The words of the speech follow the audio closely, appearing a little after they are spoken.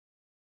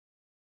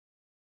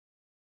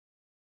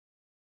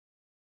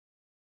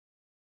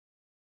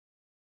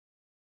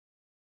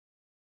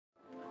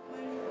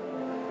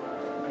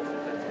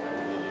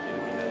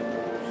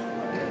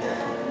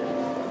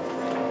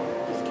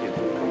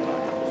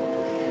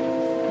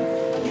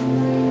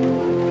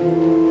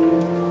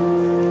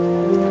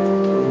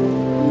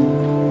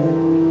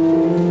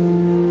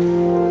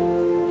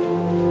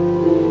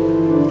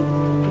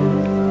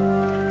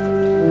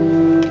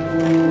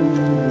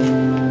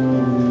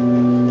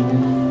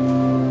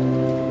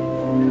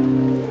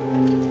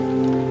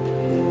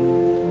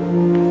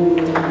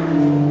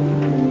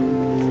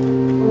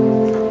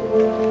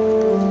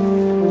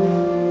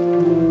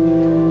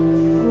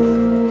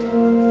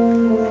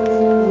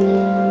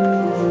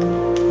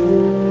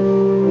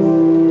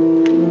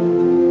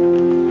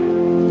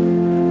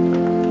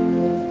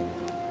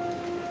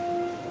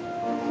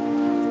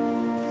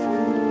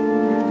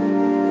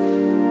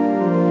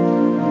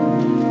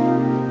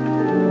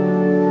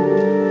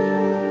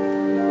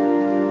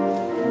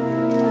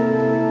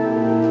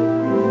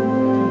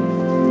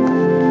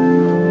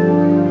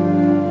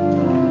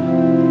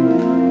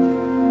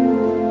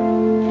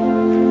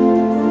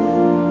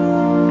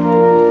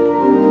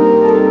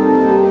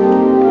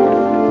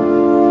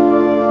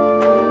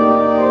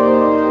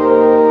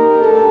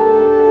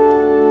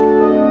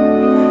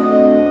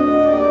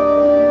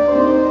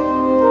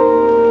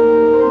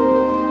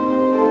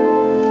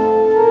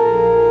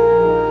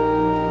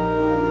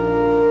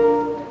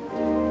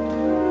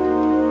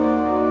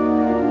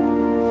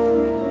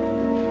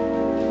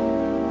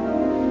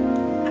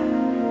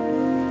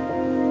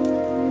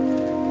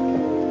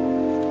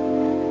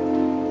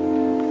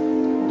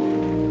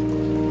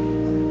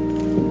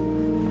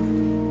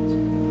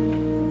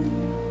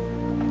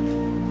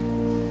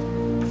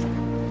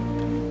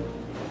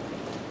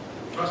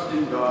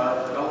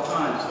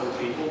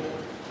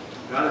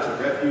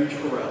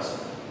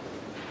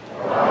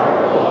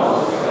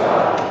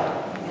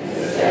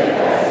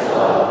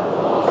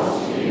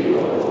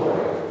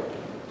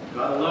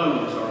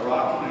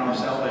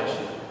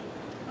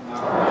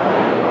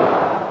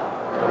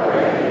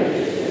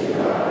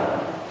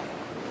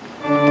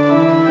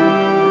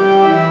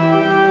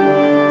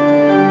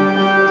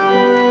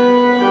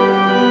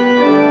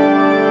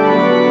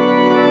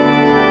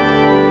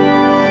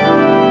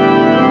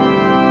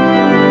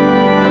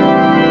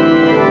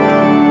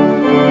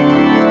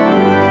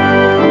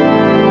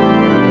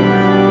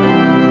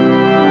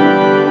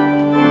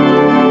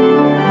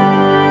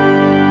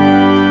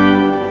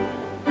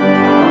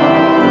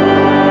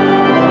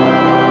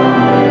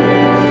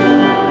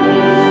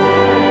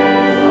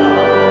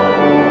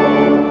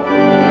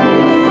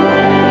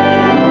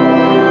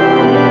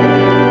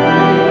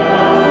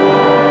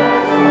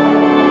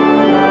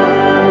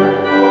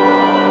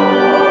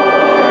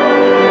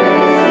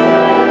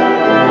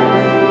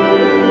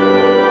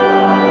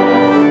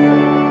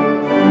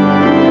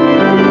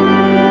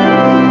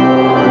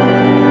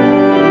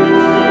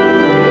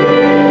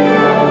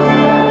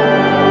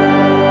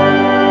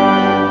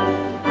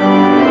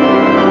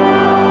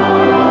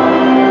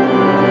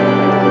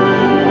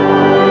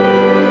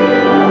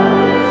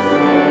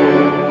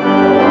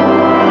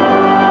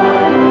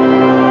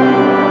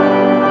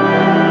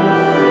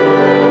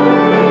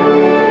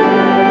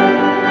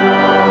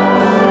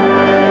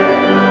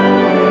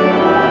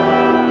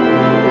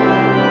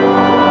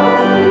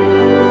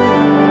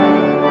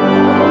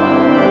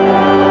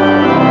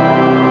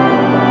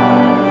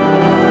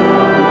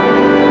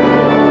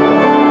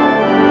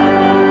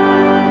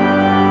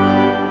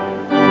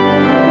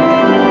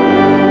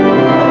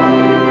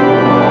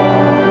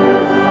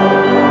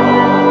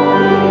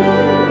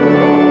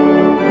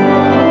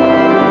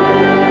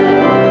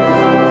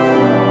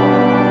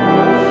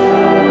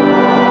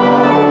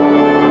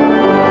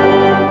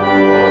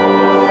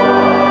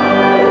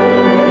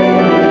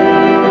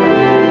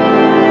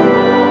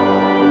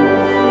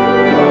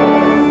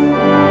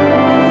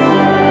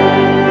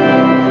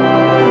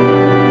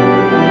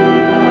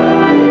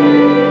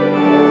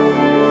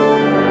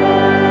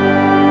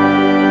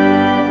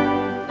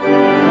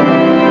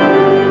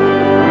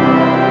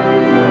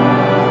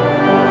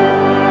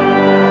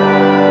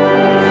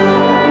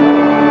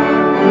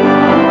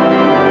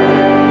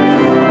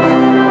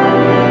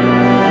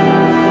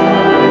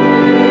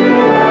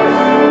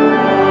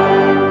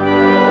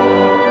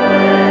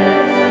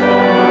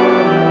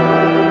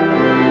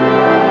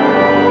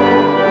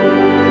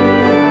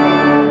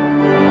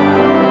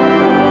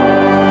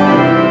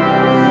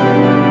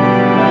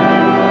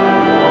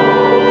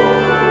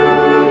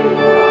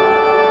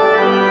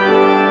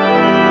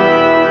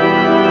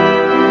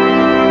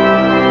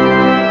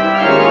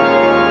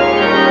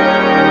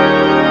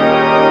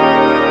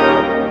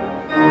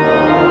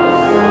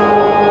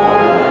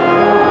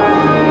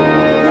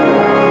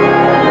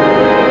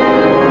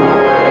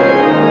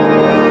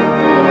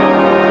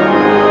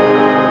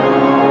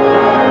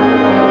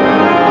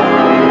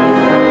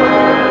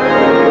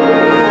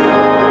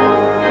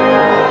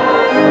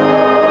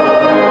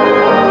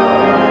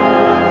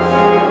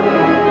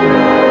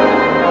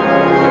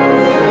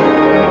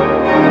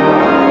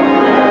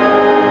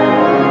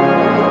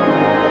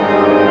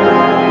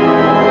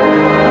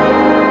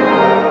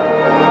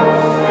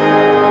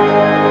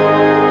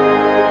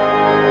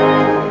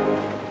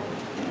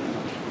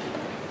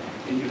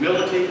In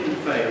humility and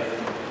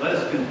faith, let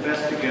us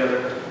confess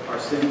together our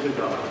sin to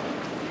God.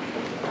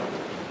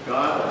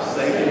 God of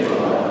saving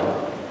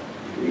love,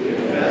 we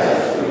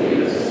confess the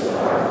weakness of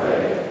our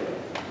faith.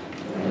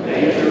 When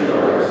danger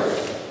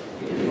lurks,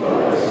 we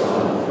focus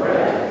on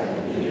threat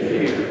and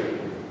fear,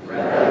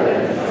 rather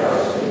than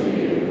trust in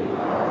you,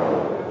 our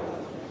hope.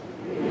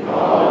 We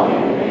call on you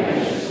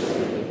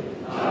anxiously,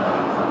 not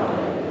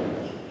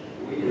confidently.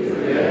 We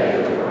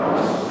forget your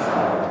promised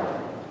power.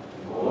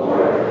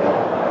 Lord,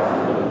 help our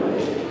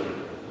unbelief.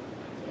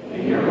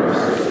 In your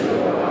mercy, O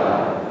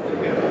God,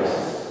 forgive us.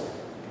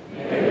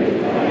 May we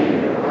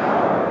claim your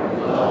power and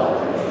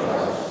love and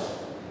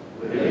trust,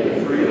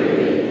 living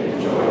freely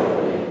and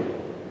joyfully,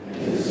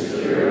 in the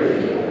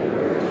security of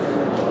your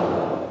eternal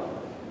love,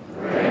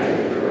 granted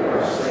through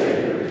our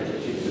Savior,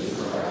 Jesus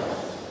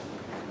Christ.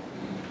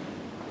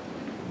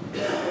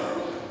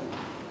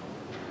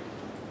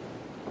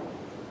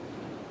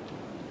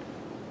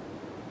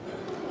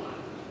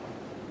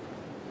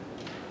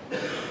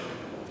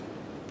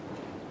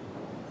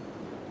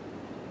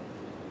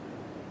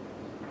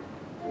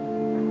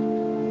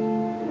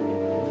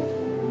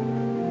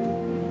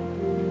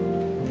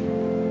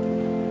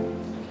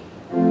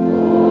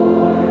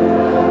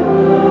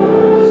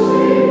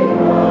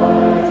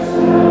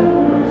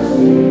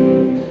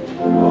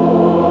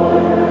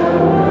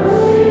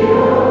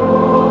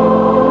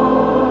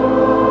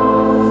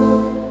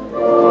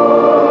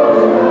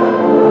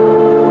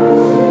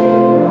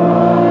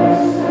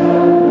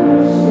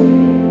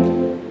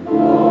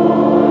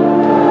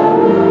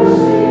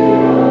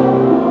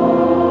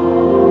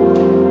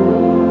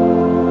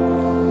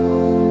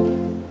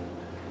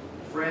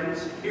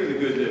 Friends, hear the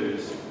good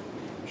news.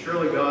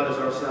 Surely God is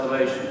our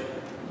salvation.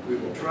 We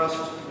will trust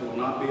and will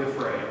not be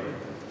afraid.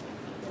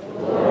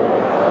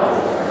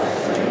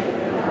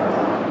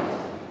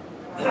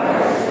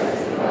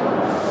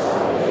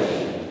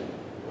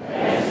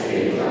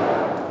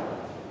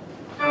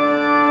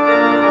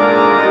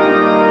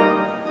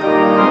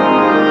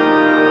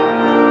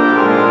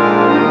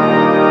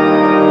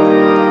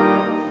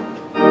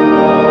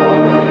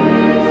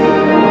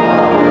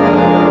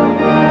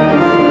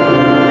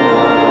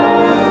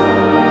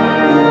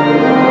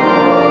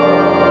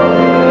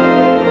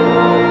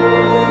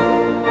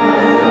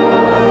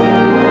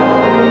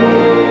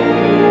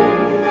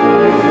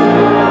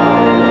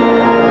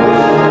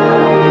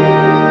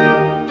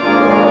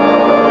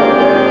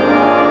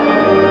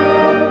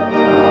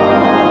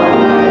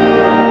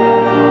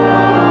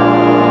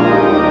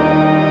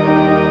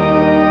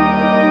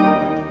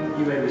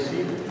 You may be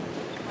seated.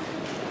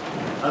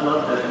 I'd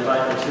love to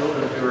invite the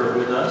children who are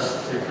with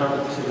us to come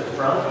to the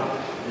front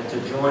and to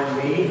join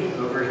me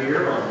over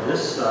here on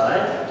this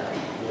side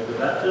with the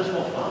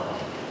baptismal font.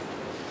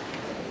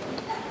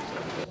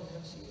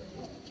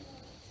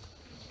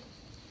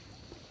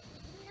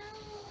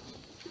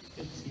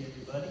 Good to see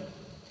everybody.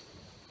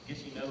 Guess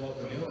you know what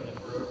we're doing if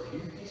we're over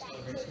here.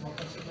 Celebration, we'll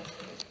come sit next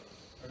to you.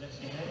 Or next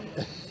to you.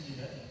 You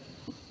know.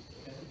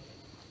 Okay.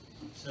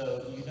 So,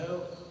 you know,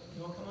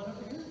 you want to come on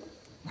over here?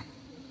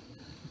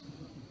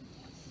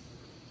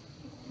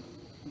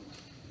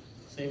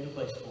 Save the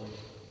place for you,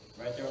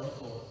 right there on the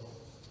floor.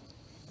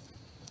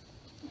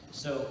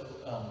 So,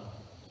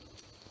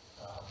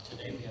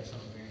 today we have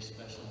something very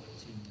special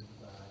to do,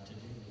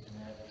 and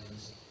that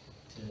is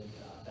to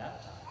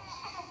baptize.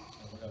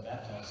 And we're going to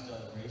baptize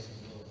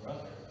Grace's little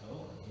brother,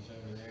 Olin. He's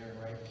over there,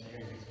 right there.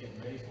 He's getting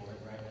ready for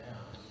it right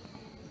now.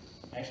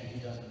 Actually, he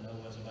doesn't know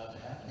what's about to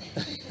happen.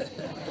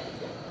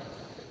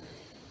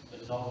 But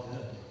it's all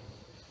good.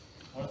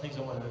 One of the things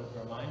I want to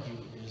remind you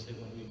is that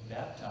when we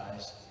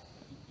baptize,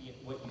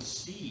 what you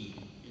see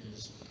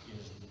is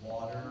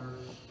water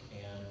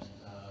and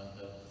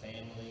the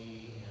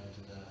family and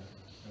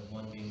the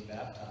one being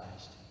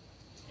baptized.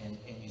 And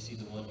you see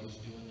the one who's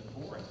doing the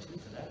pouring too,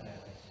 for that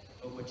matter.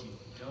 But what you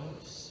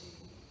don't see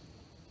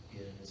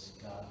is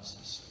God's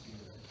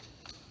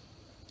Spirit.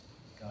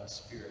 God's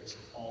Spirit's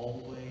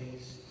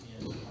always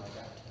in our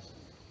baptism.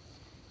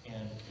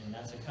 And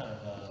that's a kind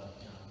of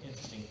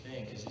interesting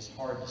thing, because it's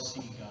hard to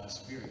see God's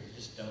Spirit. You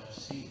just don't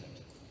see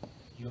it.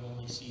 You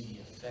only see the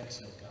effects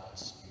of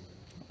God's Spirit.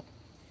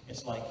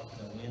 It's like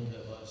the wind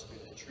that blows through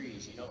the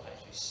trees. You don't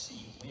actually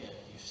see wind.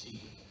 You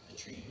see the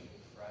tree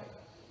move, right?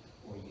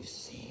 Or you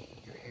see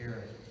your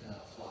hair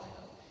fly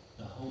up.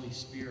 The Holy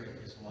Spirit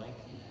is like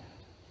that.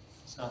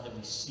 It's not that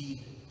we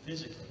see it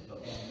physically,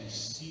 but when we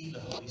see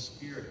the Holy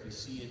Spirit, we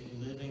see it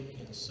living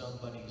in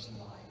somebody's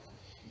life.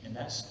 And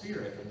that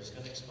Spirit, I'm just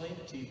going to explain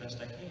it to you best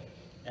I can.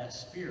 That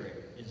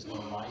Spirit is the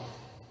life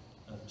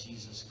of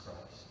Jesus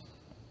Christ.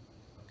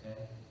 Okay?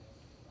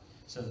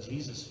 So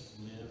Jesus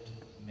lived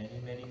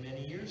many, many,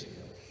 many years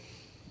ago.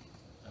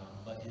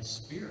 But his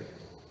Spirit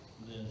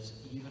lives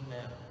even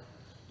now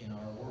in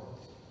our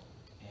world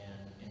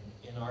and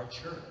in our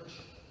church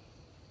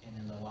and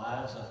in the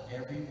lives of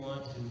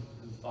everyone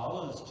who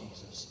follows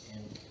Jesus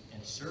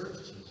and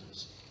serves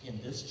Jesus in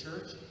this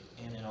church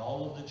and in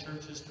all of the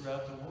churches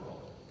throughout the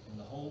world, in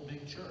the whole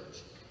big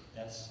church.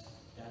 That's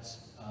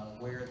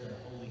where the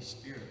Holy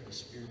Spirit, the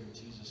Spirit of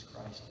Jesus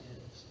Christ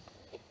is.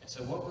 And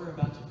so what we're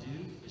about to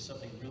do is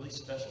something really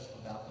special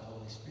about the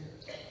Holy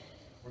Spirit.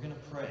 We're going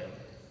to pray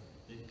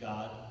that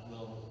God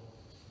will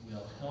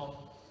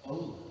help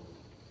Olin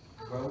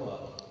grow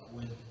up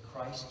with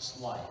Christ's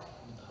life,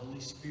 with the Holy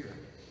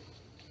Spirit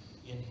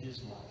in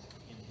his life,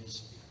 in his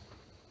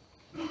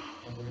spirit.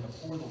 And we're going to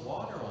pour the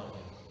water on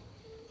him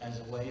as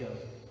a way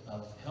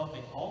of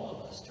helping all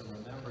of us to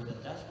remember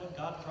that that's what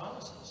God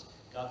promises.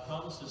 God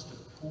promises to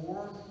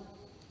pour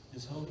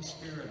his Holy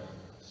Spirit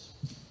on us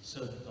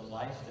so that the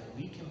life that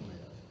we can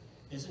live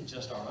isn't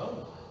just our own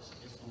lives,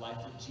 it's the life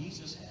that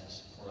Jesus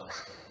has for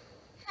us to live.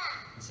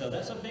 And so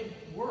that's a big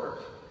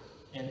work.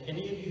 And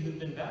any of you who've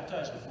been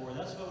baptized before,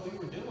 that's what we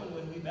were doing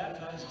when we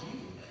baptized you.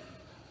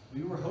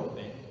 We were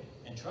hoping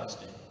and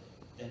trusting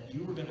that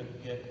you were going to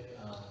get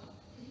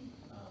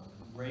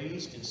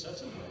raised in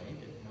such a way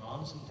that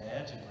moms and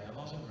dads and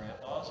grandmas and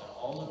grandpas and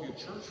all of your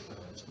church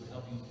friends would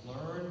help you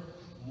learn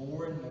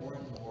more and more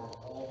and more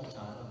all the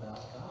time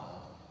about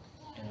God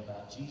and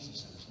about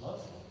Jesus and his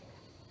love for you.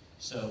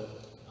 So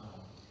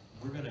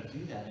we're going to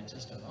do that in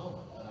just a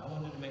moment, but I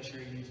wanted to make sure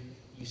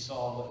you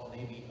saw what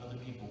maybe other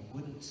people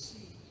wouldn't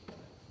see.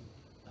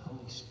 The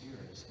Holy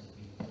Spirit is going to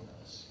be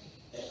with us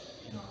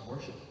in our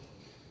worship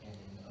and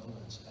in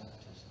Olin's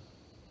baptism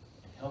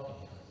and helping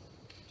him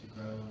to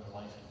grow in the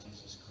life of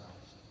Jesus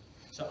Christ.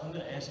 So I'm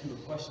going to ask you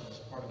a question as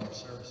part of our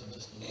service in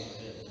just a little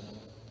bit, and I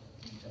want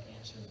you to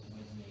answer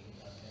with me,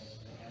 okay?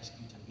 I ask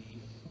you to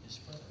be his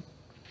friend,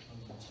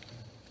 Olin's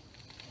friend,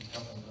 and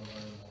help him to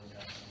learn more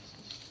about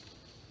Jesus.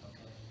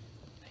 Okay?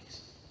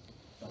 Thanks.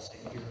 I'll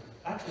stay here.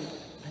 Actually,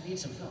 I need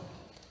some help,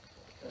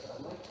 because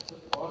I'd like to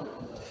put water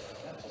in the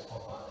baptismal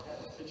font. I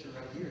have a pitcher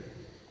right here.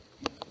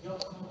 Y'all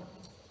come on.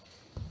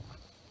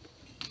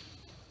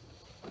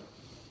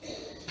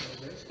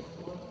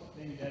 Come on.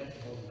 Maybe Dad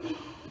can help you.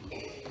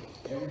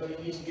 Everybody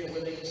needs to get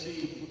where they can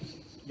see.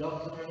 Y'all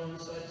come around on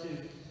this side too.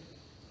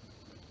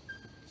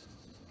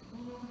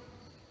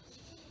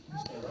 You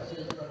stay right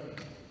here in front of me.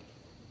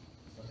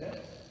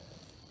 Okay?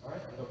 All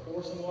right, I'm going to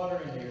pour some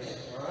water in here.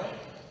 All right?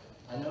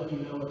 I know you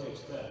know what to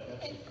expect.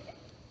 That's it.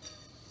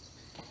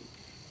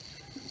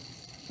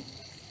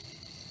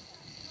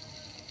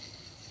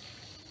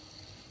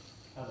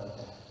 How about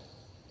that?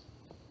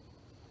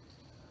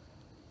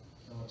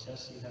 You want to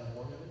test, see how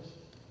warm it is?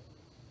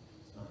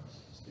 Nice.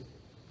 It's good.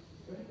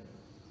 Great.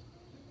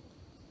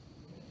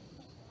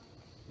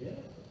 Yeah?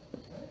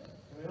 Okay.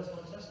 Anybody else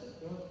want to test it?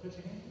 You want to put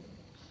your hand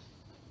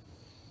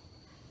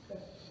in?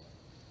 Okay.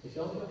 If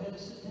y'all go ahead and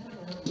sit down,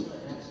 I'm going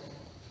to ask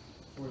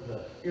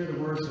hear the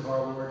words of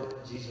our Lord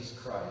Jesus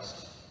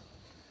Christ,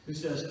 who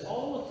says,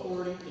 "All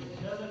authority in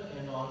heaven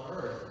and on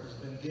earth has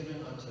been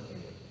given unto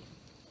me.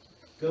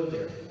 Go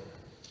therefore,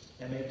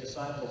 and make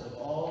disciples of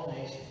all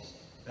nations,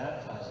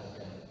 baptizing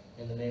them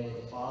in the name of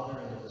the Father,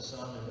 and of the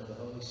Son, and of the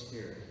Holy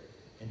Spirit,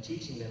 and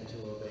teaching them to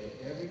obey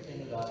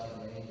everything that I've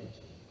commanded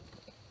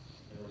you.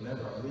 And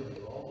remember, I'm with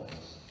you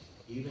always,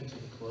 even to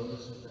the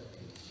close of the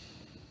age."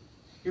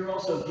 Hear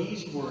also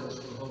these words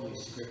from Holy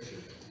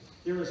Scripture.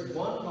 There is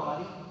one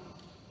body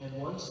and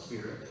one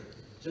Spirit,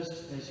 just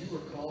as you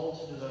were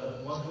called to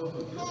the one hope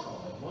of your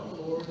calling, one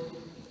Lord,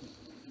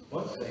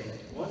 one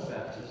faith, one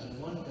baptism,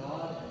 one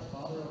God and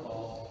Father of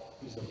all,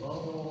 who is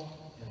above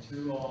all and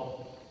through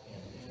all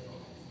and in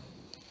all.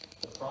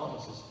 The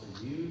promise is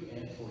for you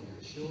and for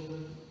your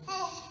children,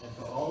 and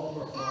for all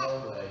who are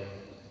far away,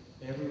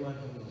 everyone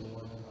whom the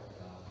Lord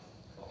our God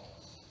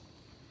calls.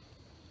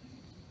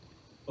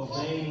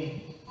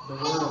 Obeying the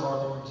word of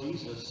our Lord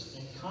Jesus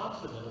and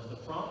confident of the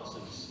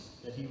promises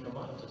that he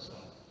reminds us of,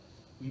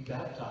 we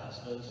baptize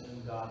those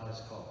whom God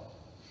has called.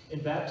 In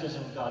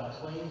baptism, God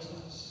claims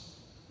us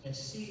and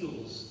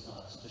seals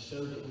us to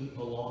show that we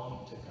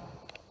belong to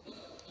God.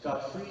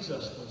 God frees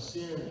us from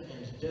sin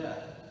and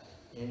death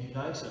and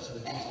unites us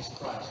with Jesus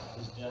Christ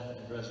in his death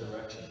and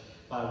resurrection.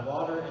 By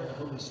water and the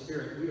Holy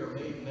Spirit, we are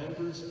made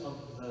members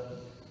of the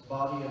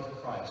body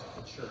of Christ,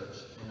 the church,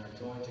 and are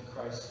joined to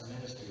Christ's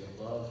ministry of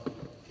love,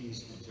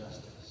 peace, and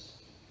justice.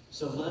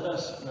 So let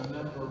us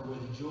remember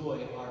with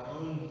joy our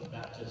own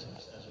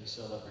baptisms as we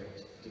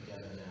celebrate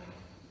together now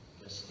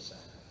this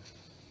sacrament.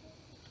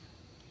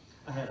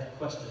 I have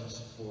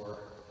questions for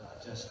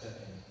Jessica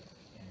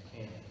and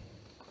Cannon.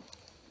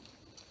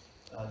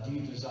 Do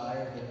you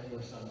desire that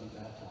your son be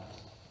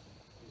baptized?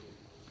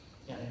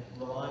 And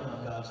relying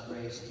on God's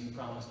grace, do you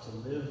promise to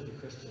live the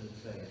Christian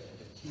faith and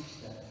to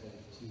teach that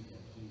faith to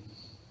him?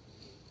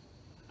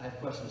 I have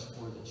questions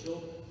for the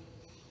children.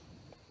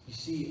 You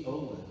see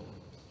Olin,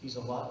 he's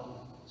a lot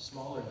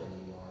smaller than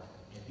you are,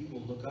 and he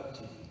will look up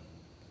to you.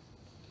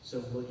 So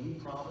will you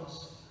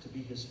promise to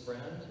be his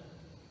friend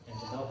and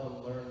to help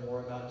him learn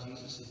more about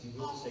Jesus? If you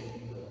will, say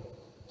you will.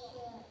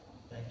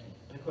 Thank you.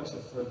 And a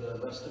question for the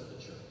rest of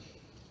the church.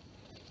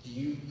 Do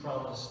you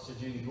promise to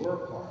do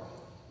your part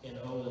in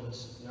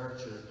Olin's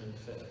nurture in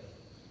faith,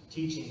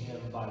 teaching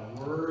him by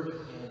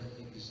word and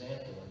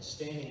example, and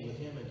standing with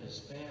him and his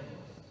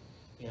family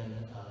in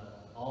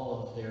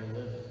all of their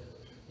living,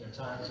 in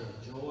times of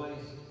joy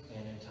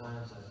and in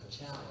times of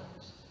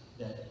challenge,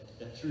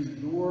 that through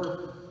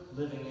your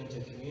living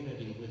into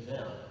community with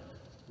them,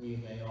 we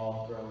may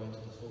all grow into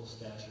the full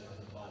stature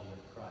of the body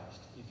of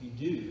Christ? If you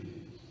do,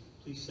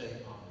 please say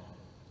amen.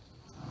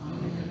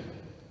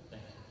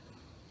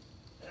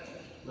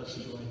 Let's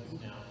join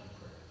now in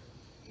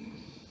prayer.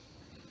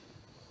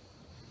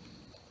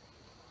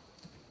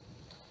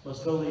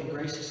 Most holy and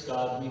gracious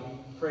God, we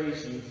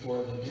praise you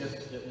for the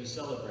gift that we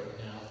celebrate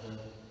now,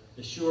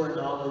 the sure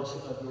knowledge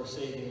of your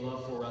saving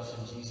love for us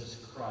in Jesus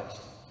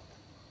Christ.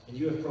 And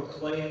you have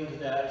proclaimed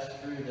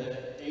that through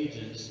the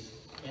ages,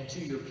 and to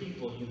your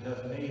people you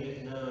have made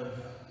it known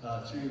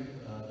through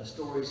the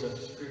stories of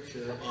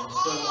Scripture, and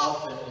so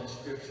often in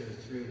Scripture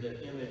through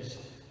the image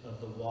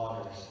of the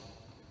waters.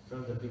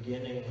 From the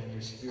beginning, when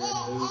your Spirit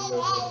moved over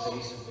the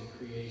face of the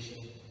creation,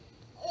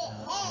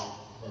 and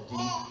the deep,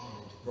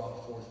 and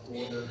brought forth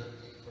order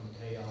from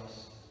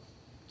chaos,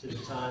 to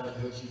the time in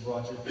which you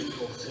brought your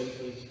people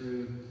safely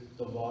through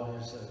the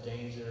waters of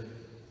danger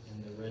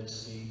in the Red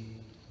Sea,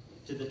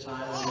 to the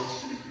time in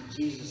which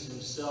Jesus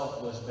himself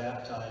was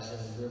baptized in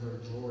the river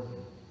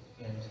Jordan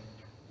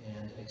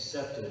and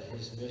accepted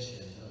his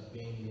mission of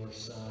being your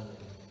Son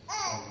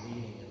and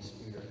leading in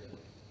spirit.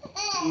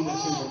 Even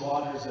through the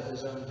waters of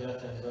his own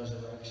death and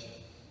resurrection,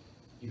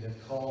 you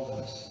have called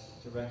us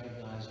to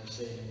recognize your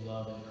saving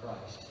love in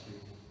Christ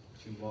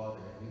through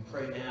water. And we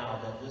pray now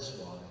that this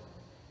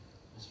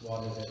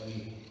water that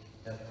we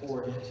have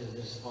poured into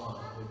this font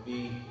would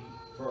be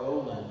for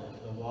Olin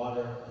the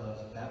water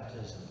of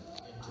baptism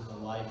into the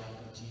life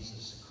of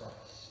Jesus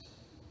Christ.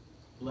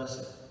 Bless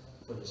it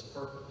for this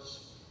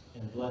purpose,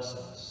 and bless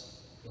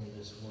us in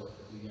this work.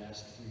 We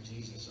ask through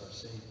Jesus our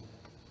Savior.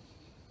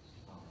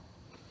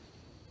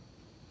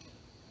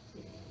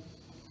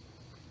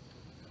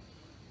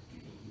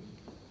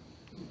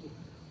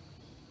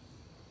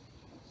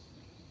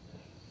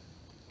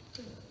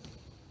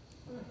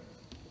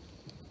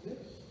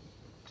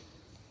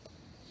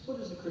 What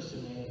is the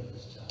Christian name of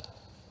this child?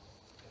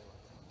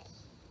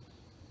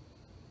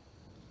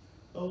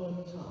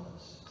 Olin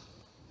Thomas,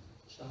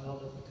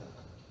 child of the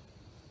covenant.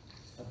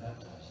 I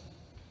baptize you.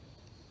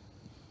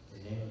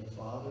 In the name of the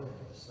Father, and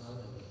of the Son, and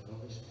of the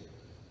Holy Spirit.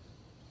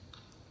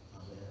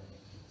 Amen.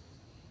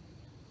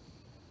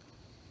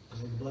 And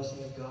the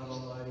blessing of God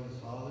Almighty,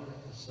 the Father,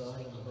 the Son,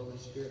 and the Holy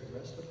Spirit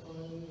rest upon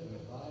you and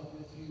abide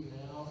with you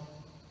now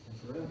and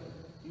forever.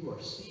 You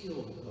are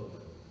sealed,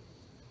 Olin,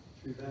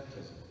 through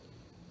baptism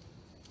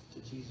to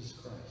Jesus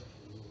Christ,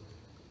 your Lord.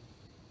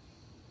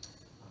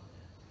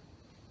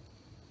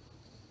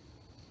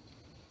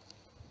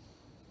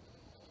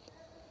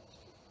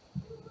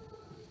 Amen.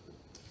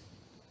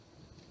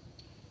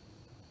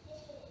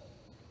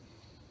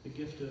 The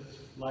gift of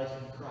life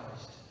in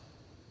Christ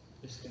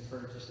is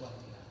conferred just like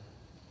that.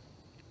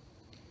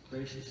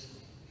 Graciously,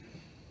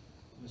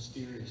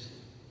 mysteriously,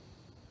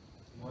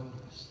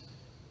 wondrously,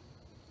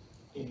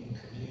 in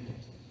community.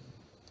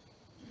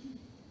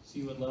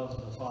 See what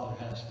love the Father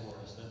has for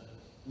us, that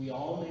we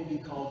all may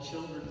be called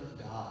children of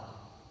God.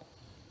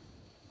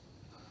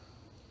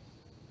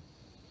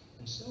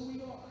 And so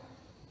we are.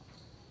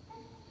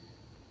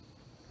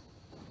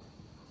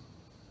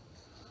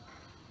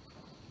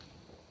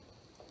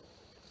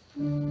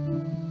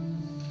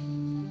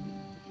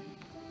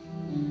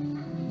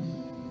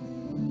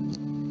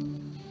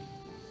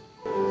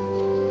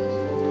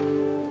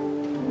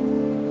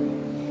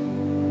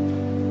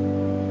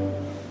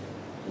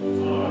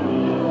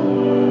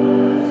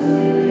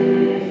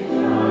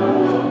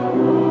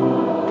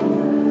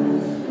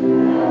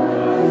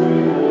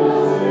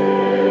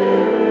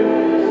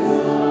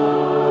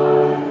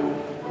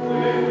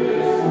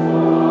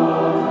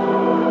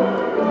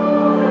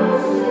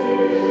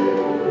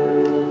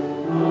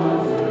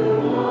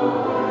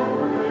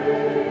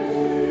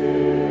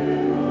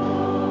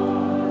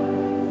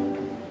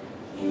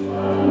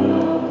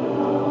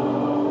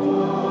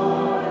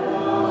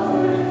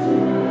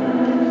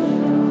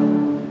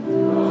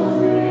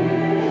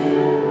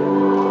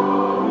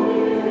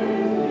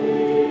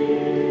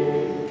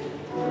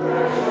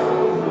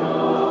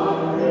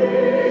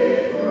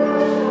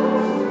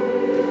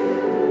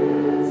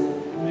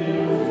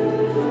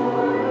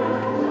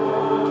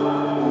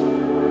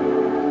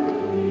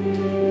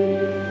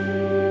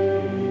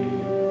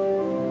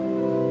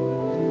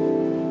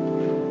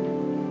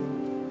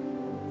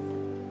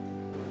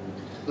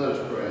 Let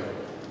us pray.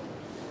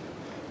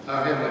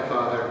 Our Heavenly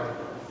Father,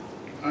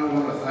 I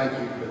want to thank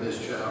you for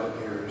this child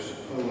of yours,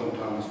 Olin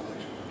Thomas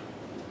Bixler.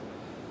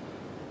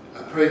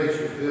 I pray that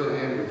you fill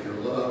him with your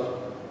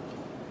love,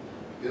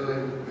 fill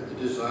him with the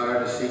desire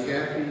to seek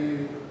after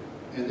you,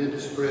 and then to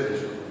spread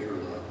your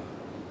love.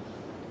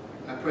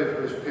 I pray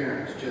for his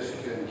parents,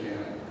 Jessica and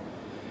Cannon.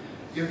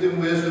 Give them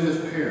wisdom as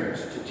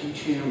parents to teach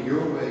him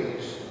your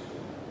ways,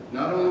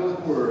 not only with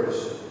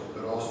words,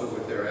 but also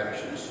with their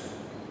actions.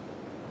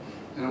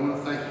 And I want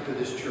to thank you for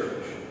this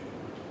church.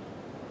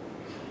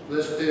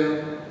 Bless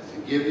them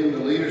and give them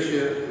the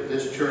leadership of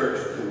this church,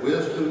 the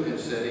wisdom in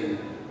setting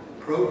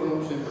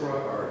programs and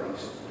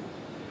priorities,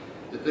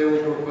 that they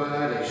will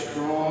provide a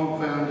strong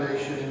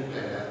foundation and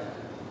path,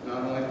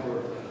 not only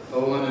for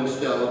Olin and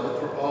Stella, but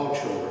for all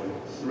children,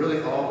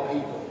 really all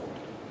people,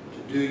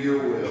 to do your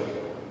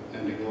will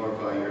and to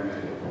glorify your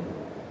name.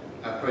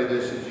 I pray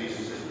this in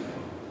Jesus' name.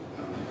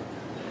 Amen.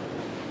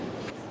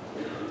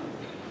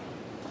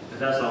 If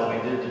that's all we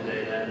did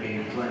today, that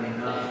that'd be plenty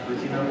enough,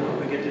 but you know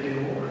what? We get to do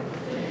more.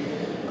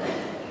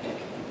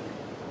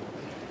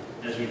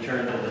 As we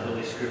turn to the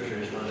Holy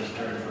Scriptures, let us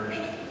turn first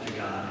to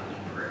God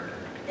in prayer.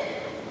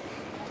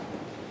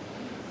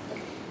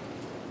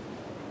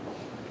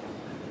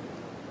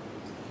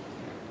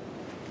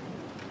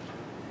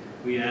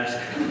 We ask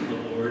the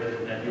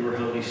Lord that your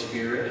Holy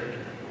Spirit,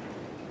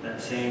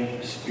 that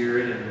same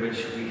Spirit in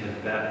which we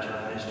have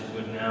baptized,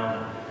 would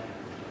now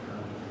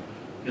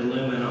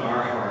illumine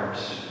our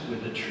hearts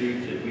with the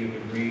truth that we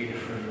would read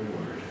from your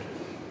word.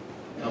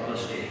 Help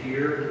us to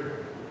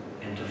hear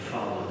and to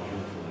follow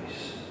your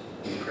voice.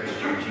 We pray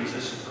through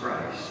Jesus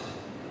Christ.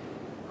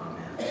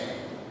 Amen.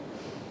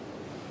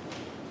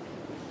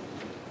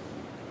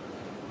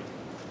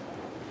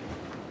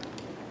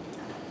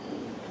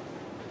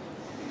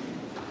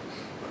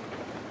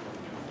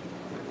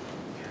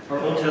 Our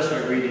Old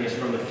Testament reading is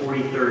from the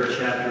 43rd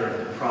chapter of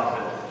the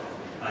prophet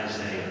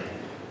Isaiah.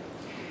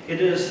 It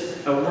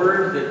is a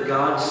word that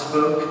God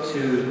spoke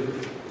to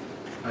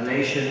a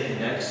nation in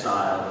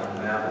exile in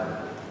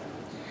Babylon.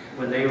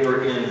 When they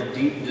were in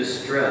deep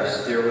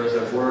distress, there was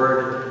a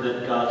word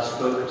that God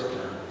spoke to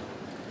them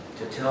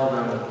to tell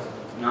them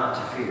not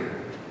to fear,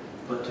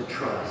 but to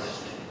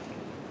trust.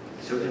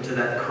 So into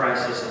that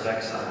crisis of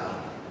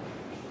exile,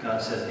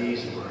 God said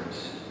these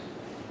words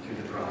through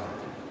the prophet.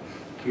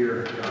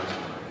 Hear God's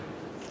word.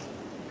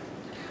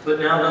 But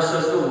now thus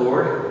says the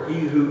Lord, He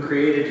who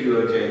created you,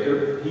 O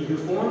Jacob, He who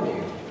formed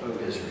you, O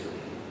Israel.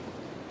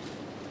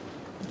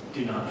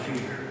 Do not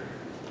fear,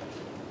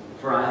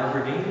 for I have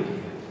redeemed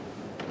you.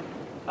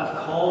 I've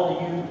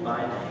called you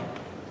by name.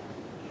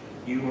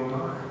 You are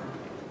mine.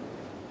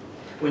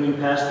 When you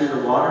pass through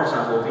the waters,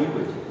 I will be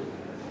with you.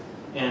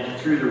 And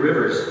through the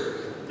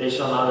rivers, they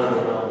shall not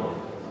overwhelm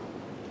you.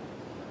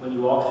 When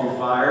you walk through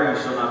fire,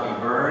 you shall not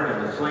be burned,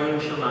 and the flame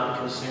shall not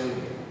consume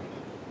you.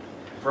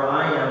 For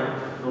I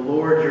am the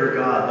Lord your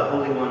God, the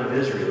Holy One of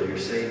Israel, your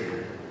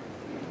Savior.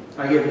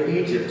 I give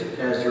Egypt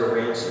as your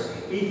ransom,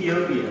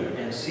 Ethiopia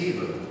and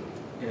Seba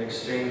in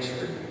exchange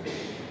for you.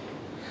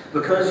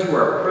 Because you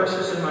are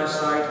precious in my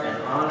sight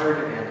and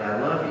honored, and I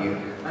love you,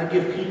 I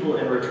give people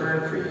in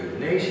return for you,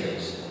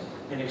 nations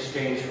in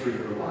exchange for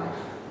your life.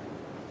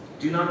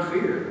 Do not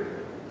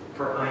fear,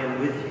 for I am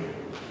with you.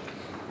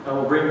 I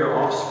will bring your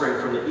offspring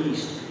from the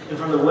east, and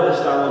from the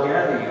west I will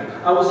gather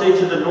you. I will say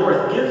to the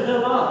north, give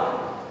them up,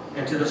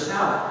 and to the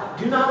south,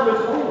 do not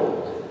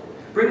withhold.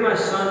 Bring my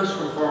sons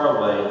from far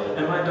away,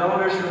 and my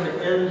daughters from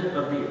the end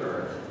of the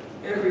earth,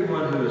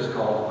 everyone who is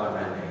called by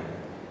my name,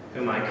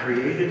 whom I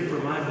created for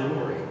my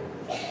glory,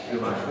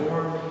 whom I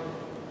formed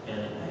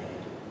and made.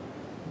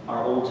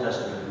 Our Old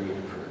Testament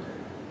reading for the day.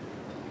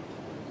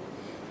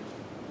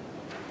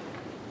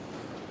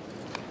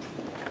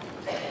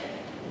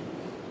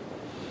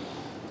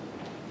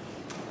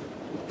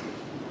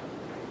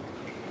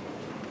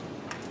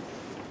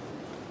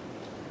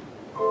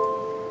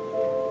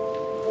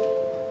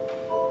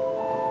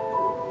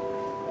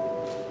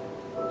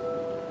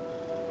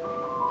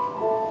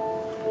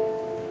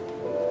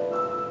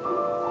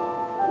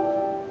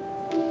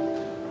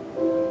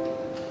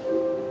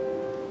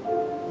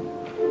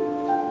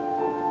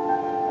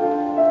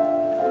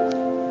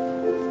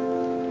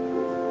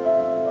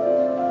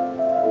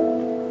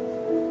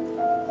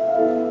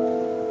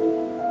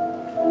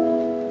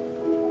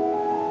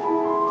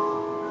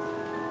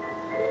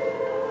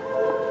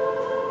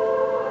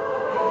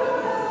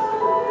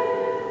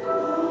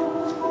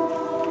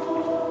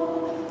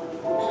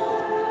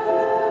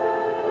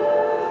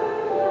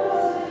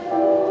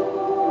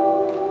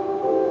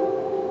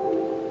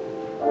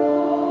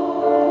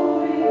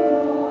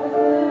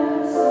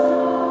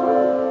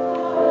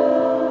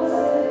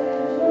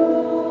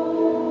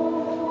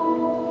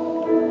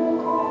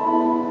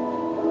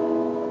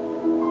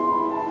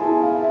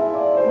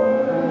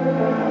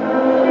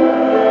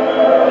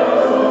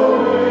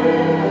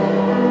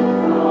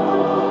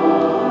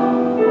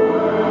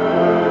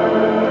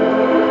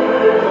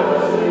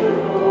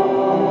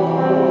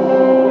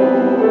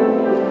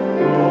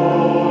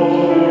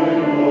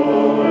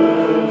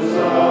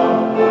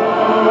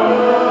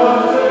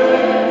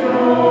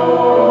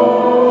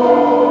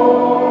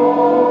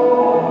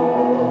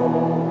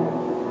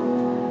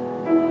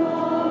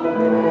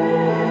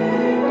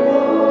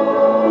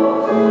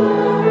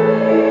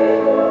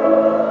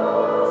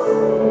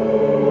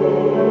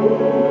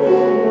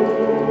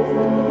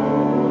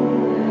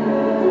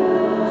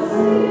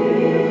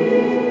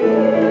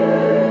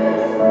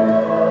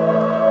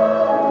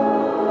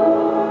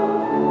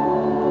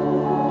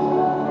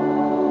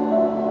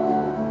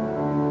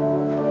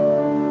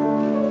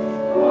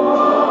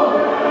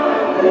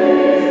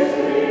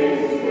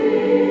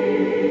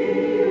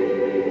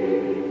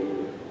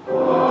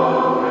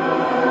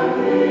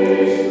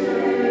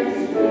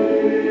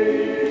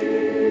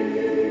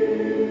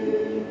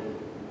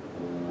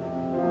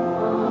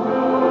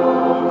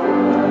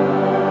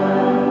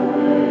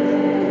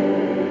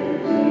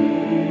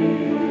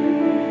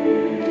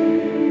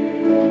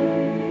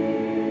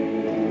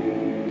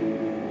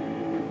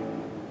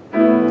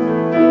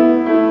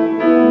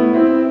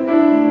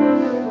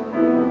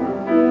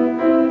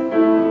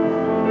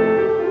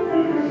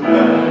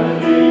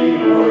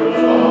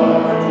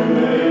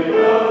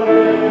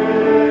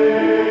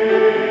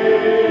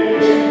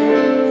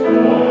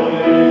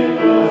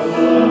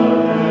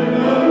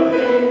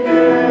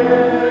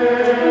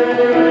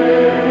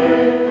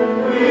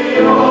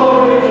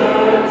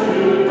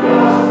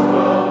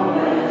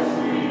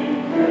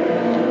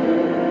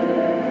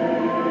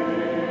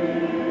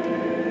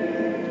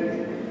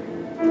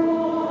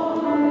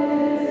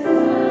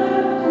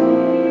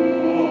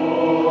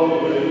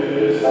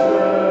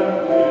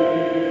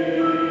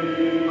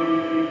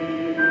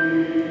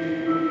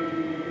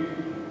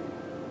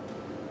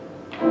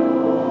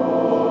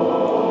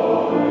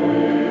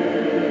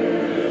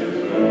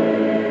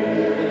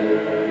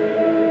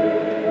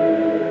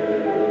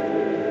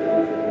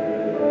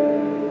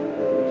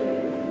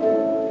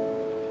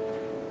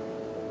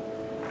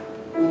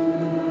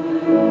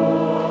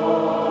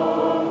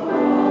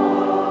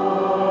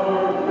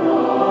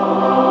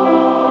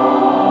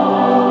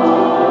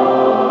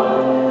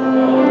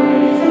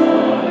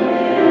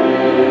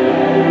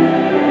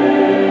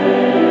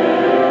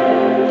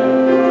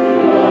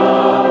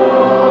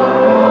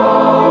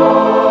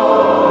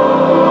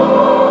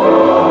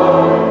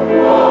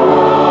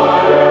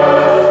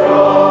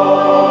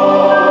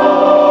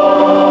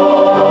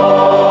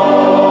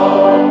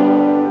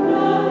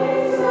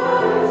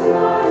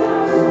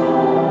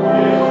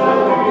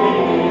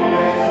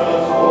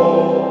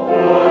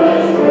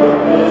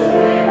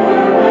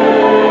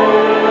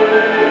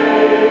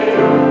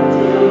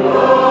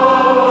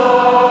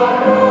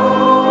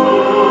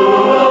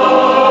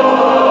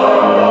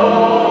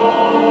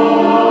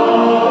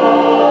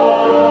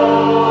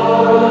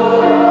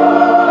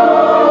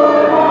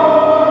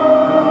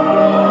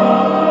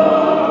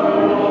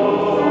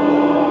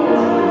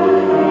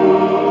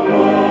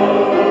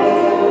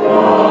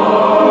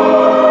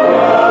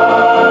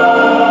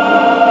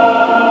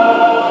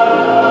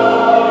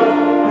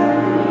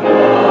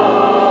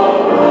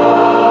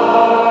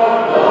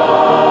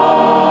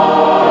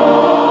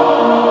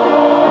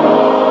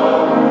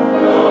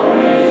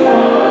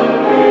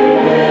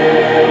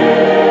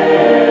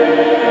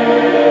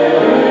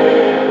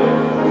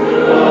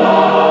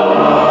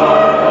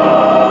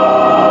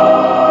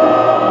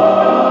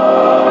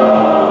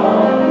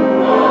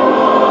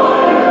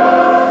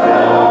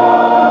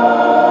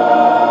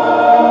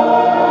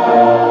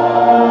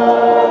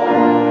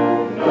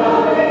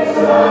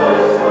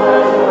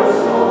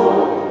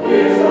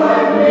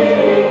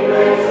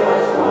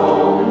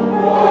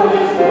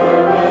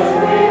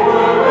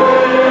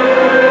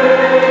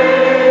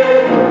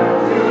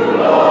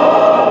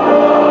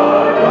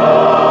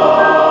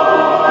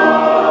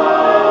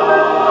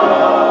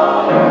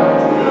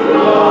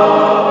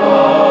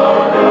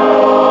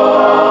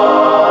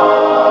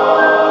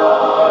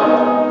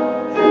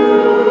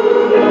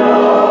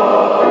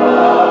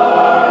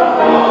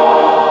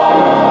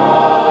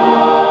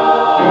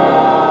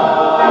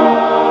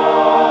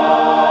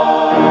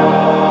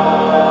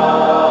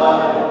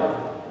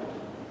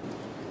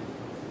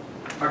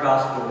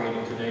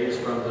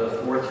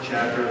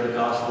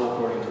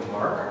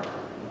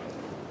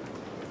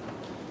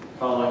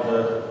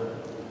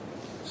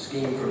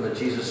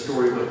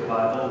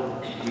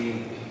 now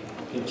we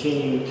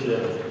continue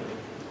to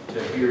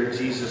hear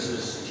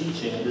Jesus'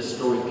 teaching. This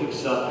story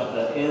picks up at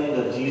the end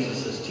of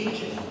Jesus'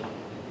 teaching,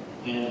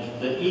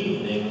 and the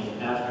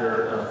evening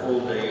after a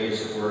full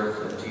day's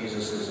worth of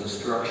Jesus'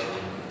 instruction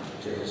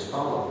to his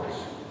followers.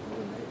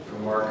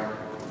 From Mark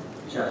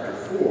chapter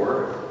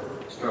 4,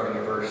 starting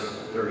at verse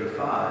 35,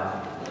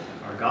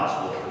 our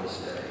gospel for this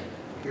day.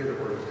 Hear the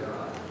word of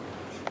God.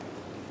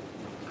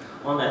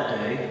 On that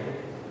day,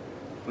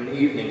 when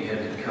evening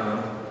had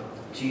come,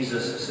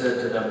 Jesus said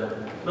to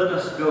them, "Let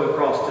us go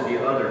across to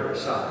the other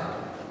side."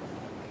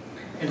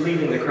 And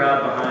leaving the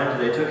crowd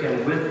behind, they took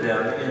him with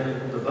them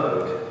in the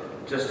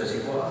boat, just as he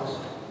was.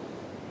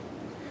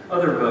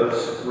 Other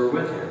boats were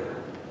with him.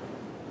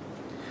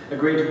 A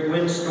great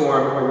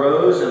windstorm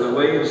arose, and the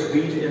waves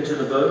beat into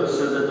the boat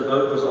so that the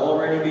boat was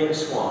already being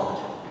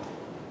swamped.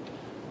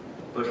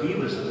 But he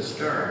was in the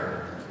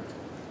stern,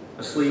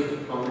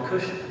 asleep on the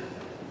cushion.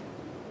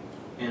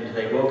 And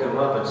they woke him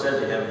up and said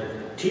to him,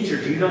 "Teacher,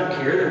 do you not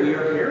care that we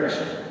are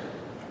perishing?"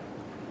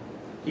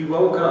 He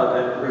woke up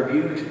and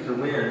rebuked the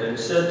wind and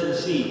said to the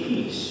sea,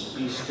 "Peace,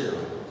 be still."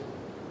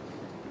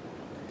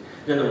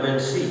 Then the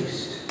wind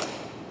ceased,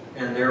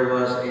 and there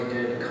was a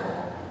dead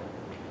calm.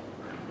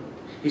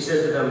 He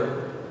said to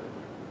them,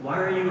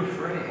 "Why are you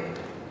afraid?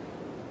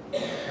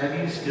 Have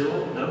you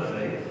still no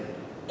faith?"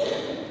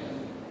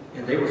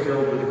 And they were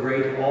filled with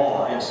great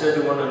awe and said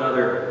to one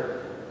another,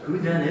 "Who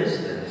then is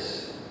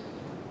this,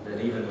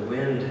 that even the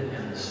wind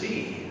and the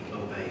sea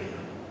obey him?"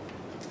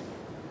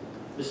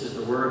 This is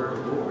the word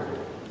of the Lord.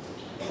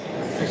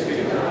 Thanks be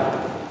to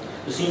God.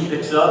 The scene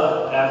picks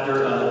up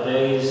after a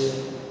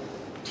day's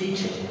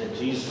teaching that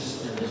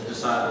Jesus and his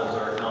disciples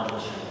are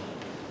accomplishing.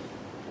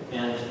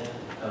 And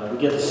we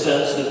get the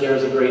sense that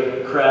there's a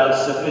great crowd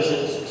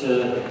sufficient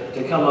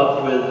to come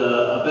up with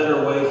a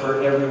better way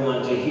for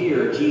everyone to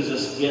hear.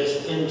 Jesus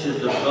gets into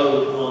the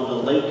boat on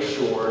the lake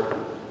shore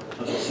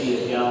of the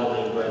Sea of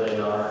Galilee where they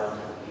are,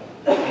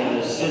 and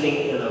is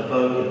sitting in a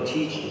boat and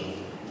teaching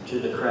to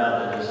the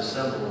crowd that is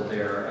assembled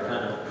there, a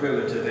kind of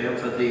primitive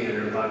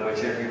amphitheater by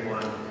which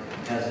everyone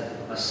has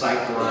a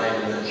sight line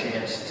and a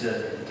chance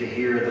to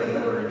hear the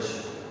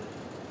words.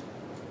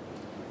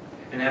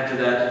 And after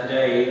that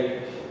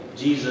day,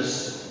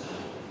 Jesus,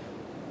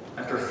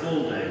 after a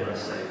full day,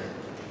 let's say,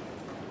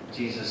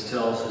 Jesus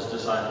tells his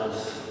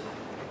disciples,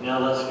 "Now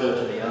let's go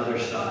to the other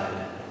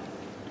side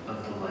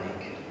of the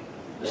lake,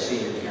 the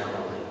Sea of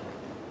Galilee."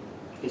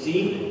 It's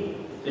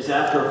evening. It's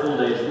after a full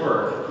day's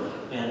work,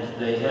 and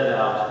they head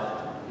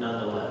out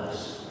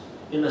nonetheless.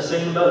 In the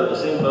same boat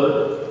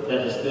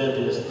that has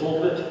been his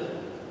pulpit,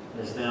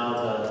 is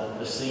now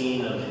the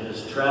scene of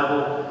his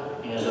travel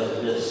and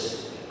of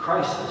this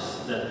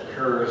crisis that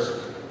occurs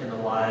in the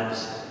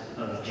lives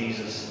of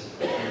Jesus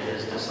and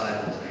his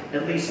disciples.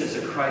 At least it's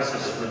a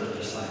crisis for the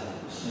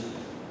disciples.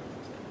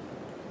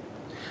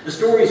 The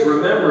story is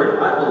remembered,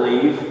 I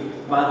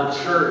believe, by the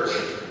church,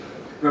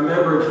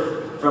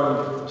 remembered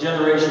from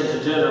generation to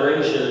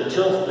generation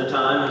until the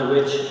time in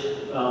which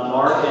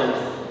Mark and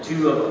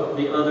two of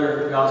the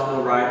other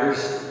gospel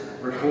writers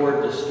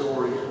record the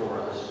story for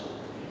us.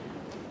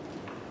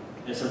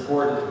 It's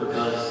important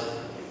because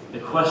the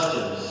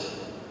questions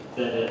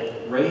that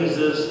it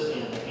raises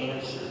and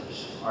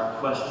answers are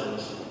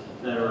questions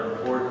that are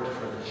important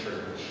for the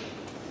church.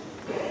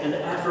 And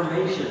the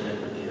affirmation that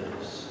it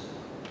gives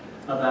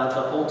about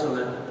the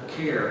ultimate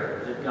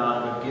care that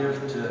God would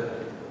give to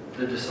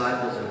the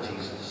disciples of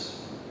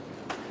Jesus.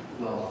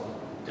 Well,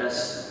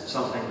 that's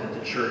something that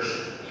the church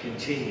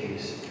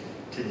continues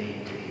to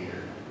need to hear.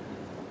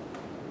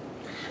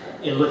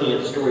 In looking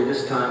at the story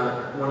this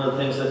time, one of the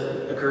things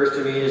that occurs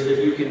to me is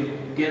that you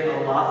can get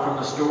a lot from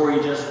the story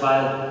just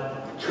by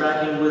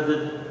tracking with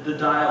the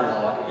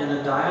dialogue. And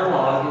the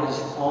dialogue is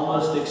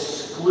almost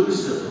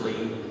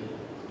exclusively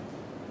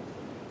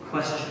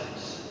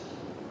questions.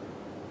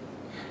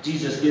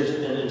 Jesus gives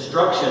an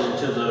instruction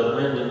to the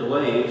wind and the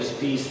waves,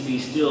 "Peace, be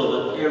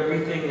still," but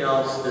everything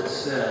else that's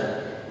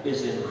said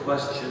is in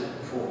question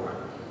form.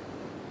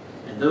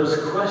 And those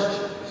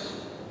questions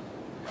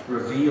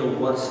reveal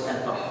what's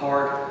at the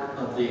heart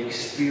of the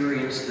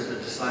experience that the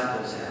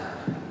disciples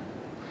have.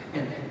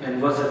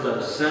 And what's at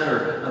the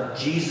center of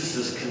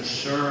Jesus'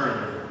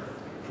 concern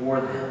for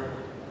them.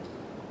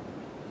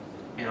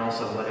 And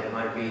also what it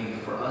might be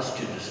for us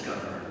to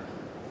discover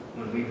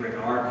when we bring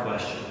our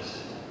questions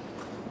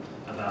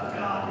about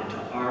God into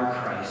our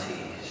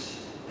crises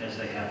as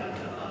they happen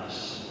to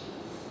us.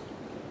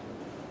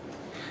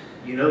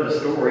 You know the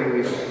story.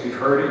 We've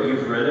heard it.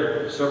 You've read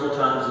it several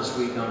times this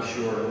week, I'm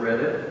sure. Read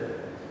it.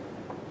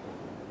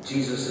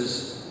 Jesus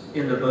is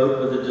in the boat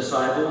with the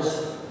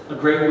disciples. A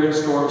great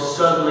windstorm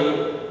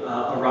suddenly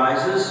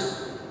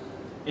arises,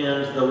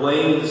 and the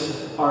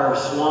waves are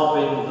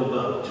swamping the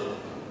boat.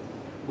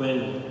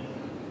 When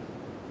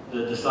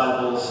the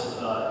disciples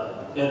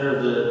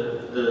enter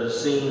the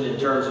scene in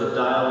terms of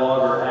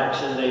dialogue or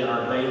action, they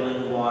are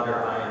bailing water,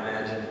 I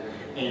imagine.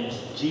 And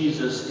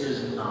Jesus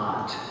is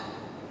not.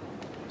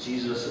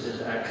 Jesus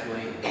is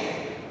actually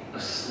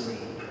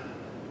asleep.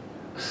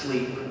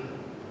 Asleep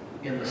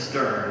in the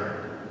stern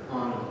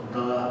on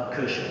the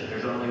cushion.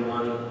 There's only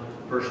one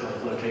personal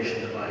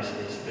flotation device in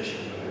this fishing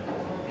boat,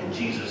 and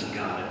Jesus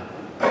got it.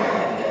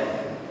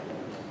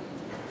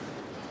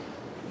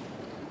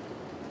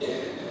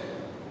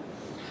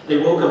 They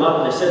woke him up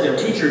and they said to him,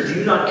 "Teacher, do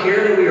you not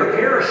care that we are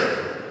perishing?"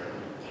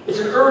 It's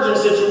an urgent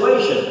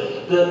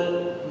situation.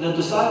 The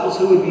disciples,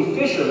 who would be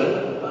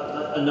fishermen,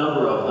 a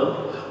number of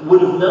them,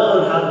 would have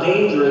known how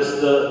dangerous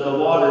the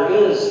water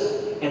is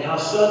and how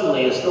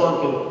suddenly a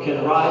storm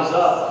can rise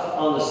up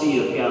on the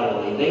Sea of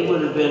Galilee. They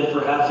would have been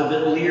perhaps a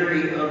bit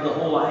leery of the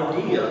whole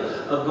idea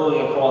of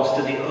going across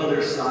to the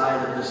other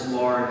side of this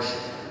large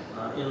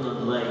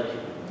inland lake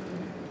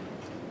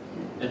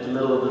at the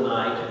middle of the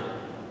night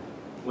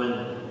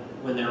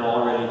when they're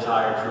already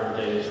tired from a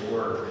day's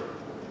work.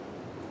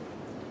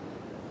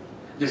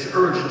 There's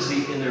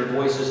urgency in their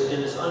voices,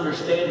 and it's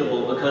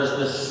understandable because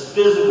the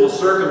physical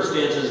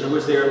circumstances in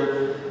which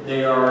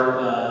they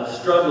are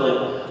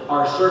struggling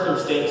are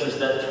circumstances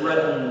that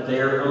threaten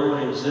their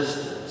own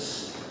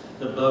existence.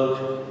 The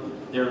boat,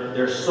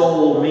 their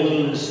sole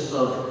means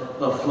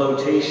of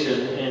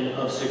flotation and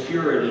of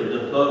security,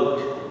 the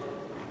boat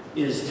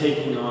is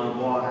taking on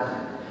water.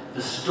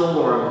 The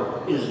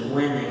storm is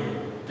winning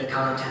the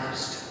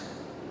contest.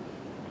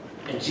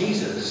 And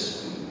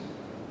Jesus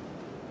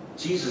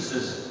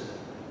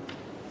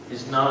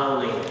is not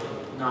only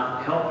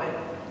not helping,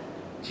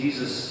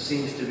 Jesus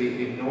seems to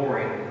be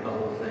ignoring the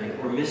whole thing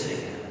or missing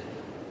it.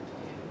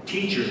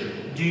 "Teacher,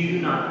 do you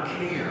not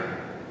care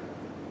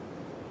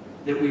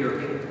that we are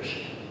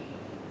perishing?"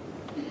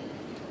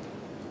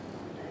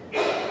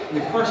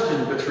 The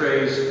question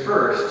betrays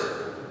first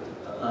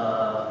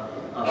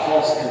a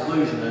false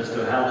conclusion as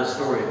to how this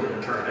story is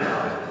going to turn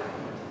out,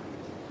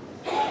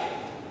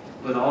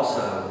 but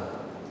also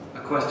a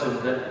question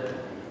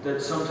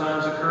that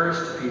sometimes occurs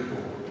to people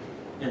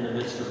in the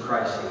midst of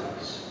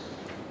crises.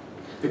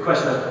 The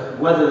question of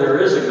whether there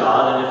is a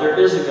God, and if there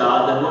is a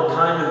God, then what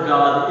kind of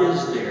God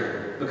is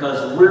there?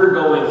 Because we're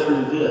going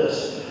through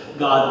this,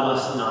 God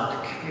must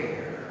not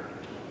care.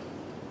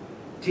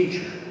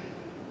 Teacher,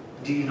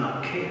 do you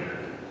not care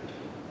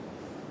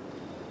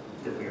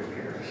that we are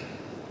perishing?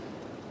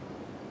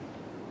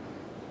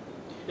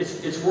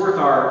 It's worth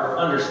our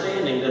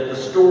understanding that the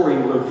story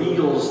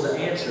reveals the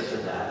answer to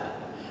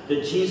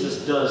that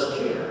Jesus does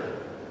care,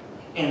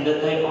 and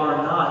that they are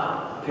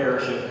not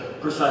perishing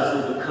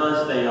precisely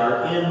because they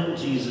are in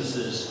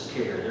Jesus'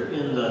 care. They're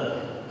in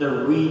the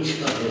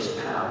reach of his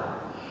power,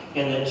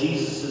 and that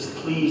Jesus is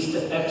pleased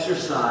to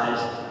exercise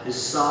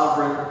his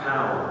sovereign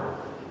power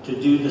to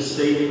do the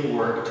saving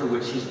work to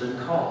which he's been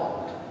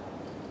called.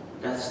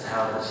 That's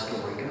how the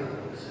story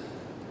goes.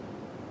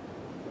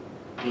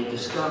 They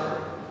discover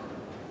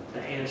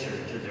the answer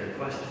to their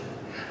question.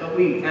 But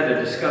we had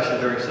a discussion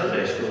during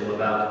Sunday school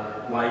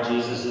about why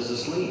Jesus is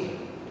asleep.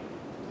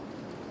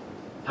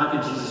 How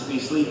could Jesus be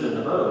asleep in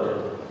the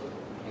boat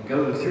and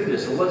go through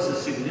this? Well, what's the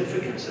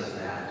significance of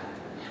that?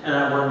 And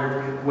I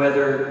wondered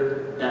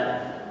whether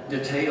that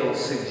detail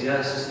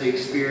suggests the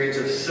experience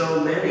of so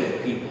many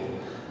people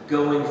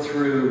going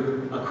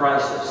through a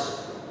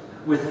crisis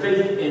with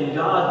faith in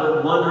God,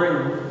 but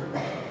wondering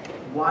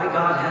why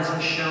God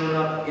hasn't shown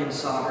up in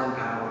sovereign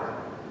power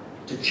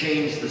to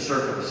change the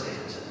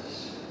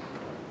circumstances.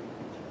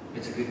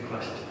 It's a good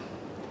question.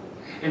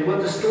 And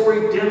what the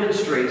story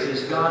demonstrates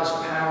is God's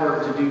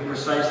power to do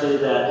precisely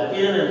that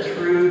in and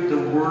through the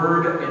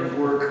word and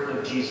work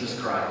of Jesus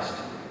Christ.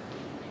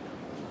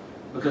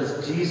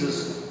 Because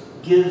Jesus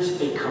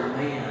gives a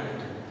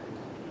command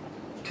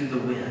to the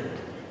wind,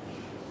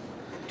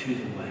 to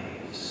the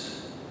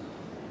waves.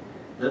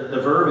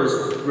 The verb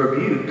is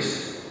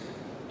rebukes.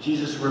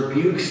 Jesus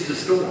rebukes the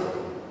storm,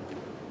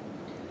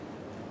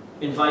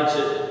 invites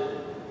it,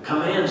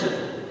 commands it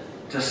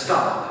to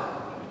stop.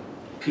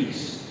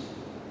 Peace.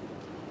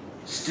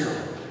 Still.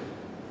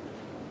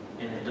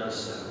 And it does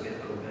so. It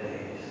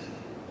obeys.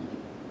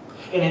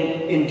 And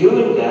in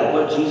doing that,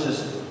 what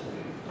Jesus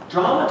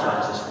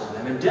dramatizes for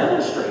them and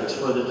demonstrates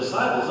for the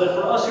disciples and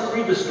for us who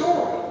read the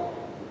story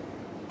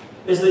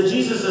is that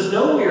Jesus is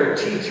no mere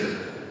teacher,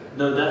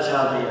 though that's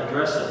how they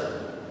address him.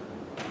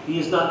 He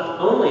is not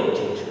only a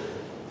teacher.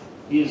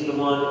 He is the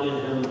one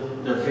in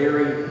whom the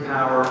very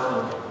power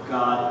of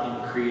God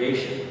in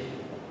creation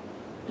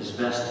is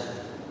vested.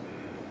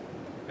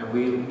 And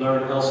we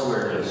learn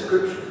elsewhere in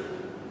Scripture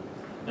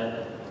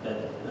that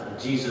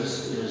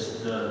Jesus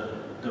is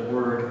the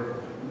Word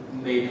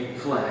made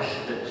flesh,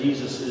 that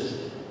Jesus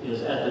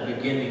is at the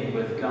beginning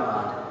with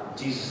God.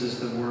 Jesus is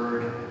the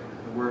Word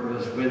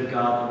was with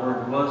God, the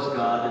Word was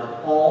God,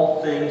 and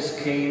all things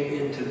came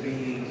into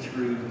being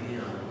through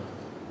him.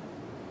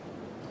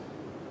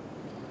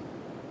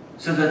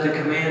 So that the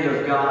command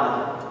of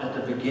God at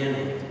the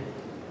beginning,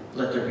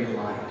 let there be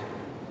light,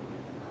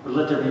 or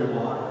let there be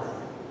water,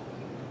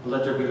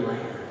 let there be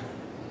land.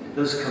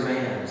 Those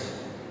commands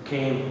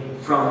came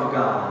from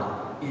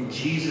God in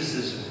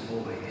Jesus'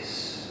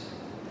 voice.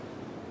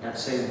 That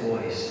same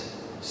voice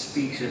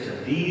speaks into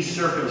these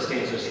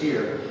circumstances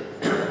here,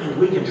 and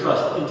we can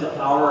trust into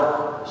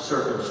our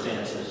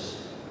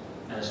circumstances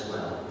as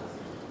well.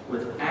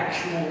 with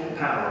actual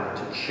power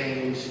to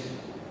change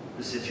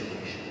the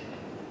situation.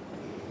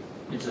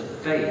 It's a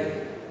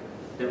faith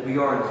that we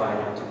are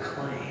invited to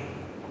claim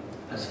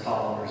as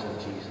followers of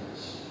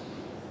Jesus.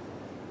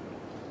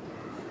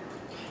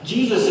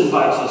 Jesus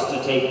invites us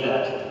to take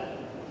that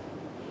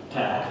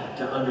tack,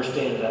 to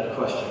understand that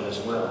question as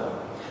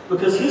well.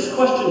 Because his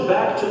question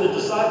back to the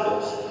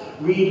disciples,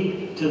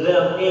 read to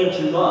them and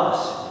to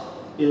us,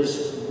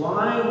 is,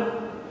 why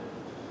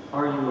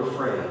are you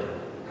afraid?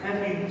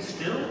 Have you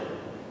still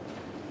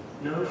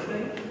no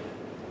faith?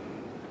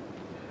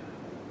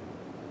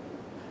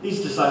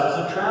 These disciples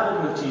have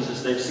traveled with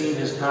Jesus. They've seen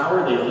his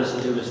power. They've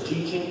listened to his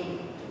teaching.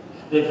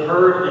 They've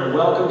heard and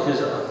welcomed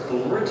his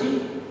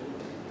authority.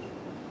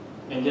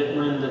 And yet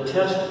when the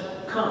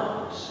test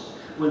comes,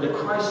 when the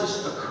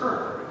crisis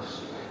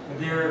occurs,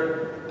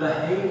 their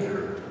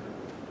behavior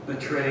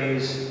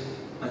betrays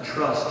a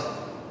trust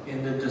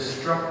in the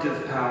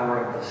destructive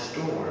power of the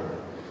storm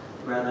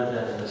rather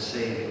than in the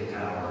saving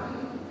power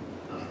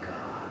of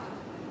God.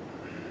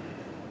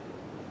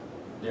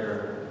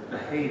 Their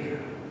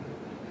behavior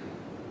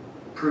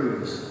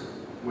proves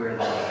where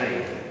their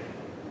faith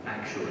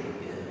actually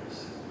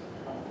is.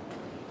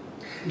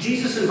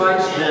 Jesus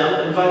invites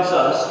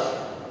us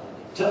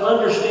to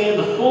understand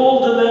the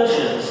full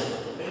dimensions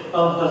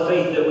of the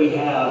faith that we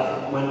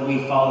have when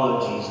we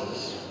follow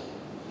Jesus.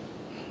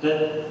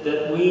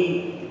 That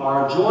we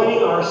are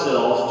joining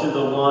ourselves to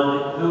the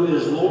one who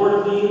is Lord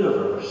of the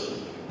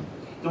universe,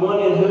 the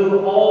one in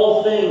whom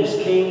all things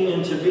came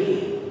into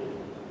being,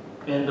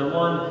 and the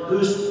one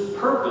whose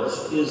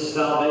purpose is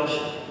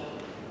salvation.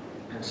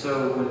 And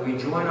so when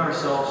we join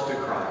ourselves to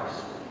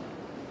Christ,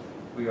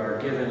 we are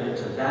given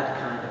into that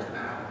kind of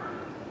power.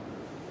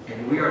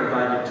 And we are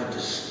invited to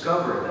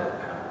discover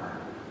that power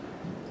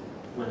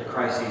when the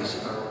crises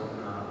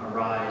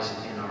arise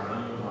in our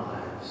own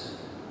lives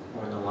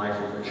or in the life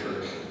of the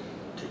church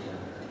together.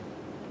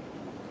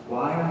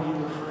 Why are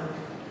you afraid?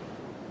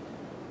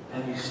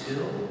 Have you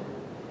still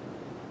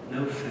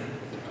no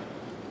faith?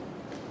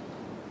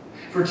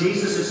 For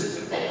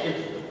Jesus,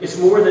 it's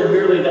more than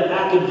merely the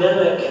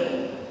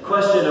academic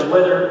question of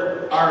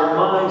whether our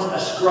minds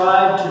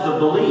ascribe to the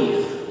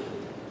belief.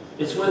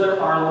 It's whether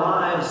our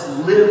lives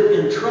live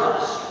in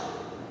trust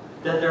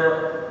that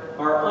there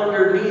are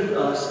underneath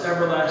us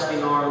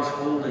everlasting arms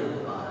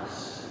holding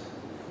us.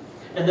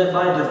 And that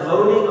by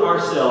devoting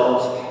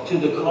ourselves to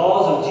the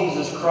cause of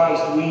Jesus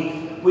Christ,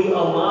 we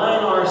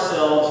align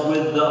ourselves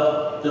with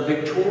the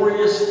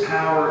victorious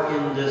power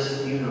in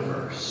this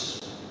universe.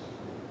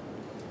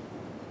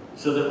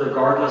 So that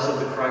regardless of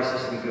the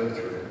crisis we go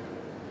through,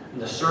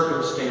 and the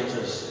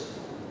circumstances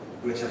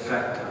which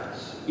affect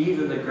us,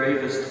 even the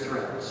gravest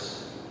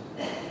threats,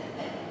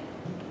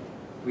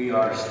 we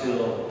are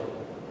still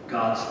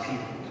God's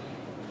people.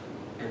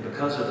 And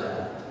because of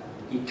that,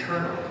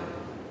 eternally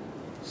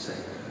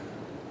safe.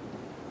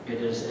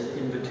 It is an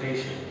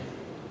invitation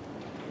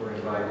we're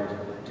invited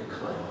to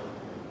claim.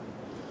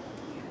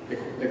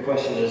 The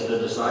question is the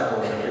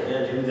disciples at the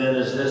end, who then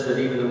is this that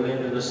even the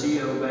wind and the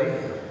sea obey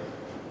him?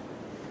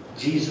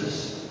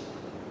 Jesus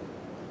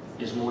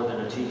is more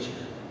than a teacher.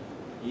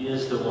 He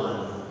is the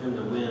one whom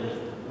the wind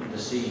and the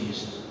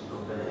seas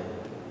obey.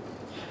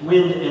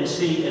 Wind and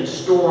sea and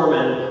storm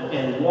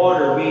and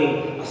water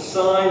being a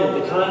sign of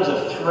the kinds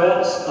of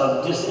threats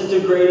of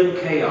disintegrating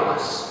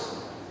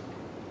chaos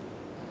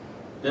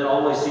that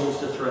always seems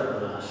to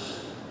threaten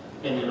us.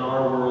 And in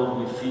our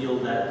world, we feel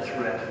that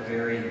threat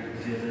very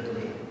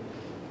vividly.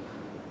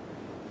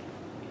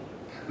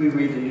 We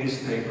read the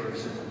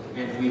newspapers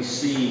and we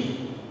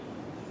see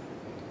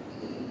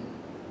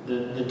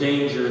the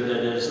danger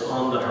that is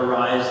on the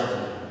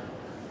horizon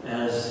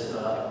as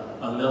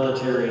a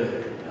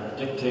military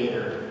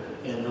dictator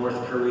in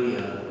North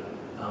Korea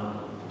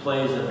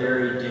plays a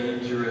very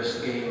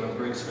dangerous game of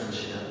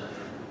brinksmanship,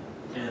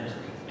 and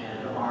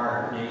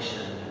our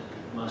nation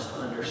must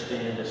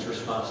understand its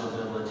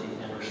responsibility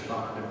and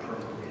respond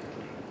appropriately.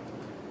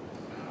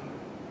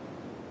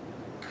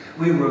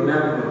 We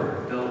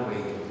remember, don't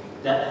we,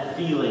 that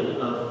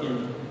feeling of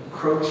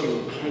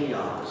encroaching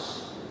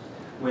chaos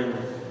when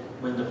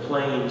the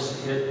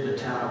planes hit the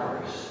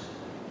towers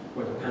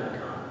or the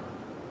Pentagon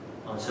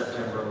on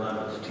September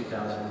 11th,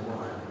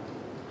 2001.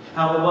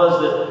 How it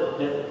was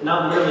that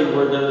not merely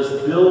were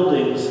those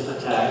buildings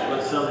attacked,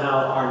 but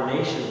somehow our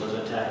nation was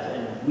attacked,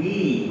 and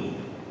we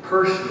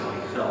personally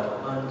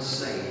felt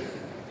unsafe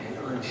and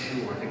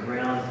unsure. The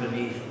ground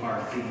beneath our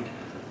feet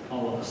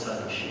all of a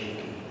sudden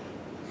shaking.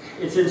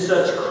 It's in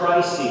such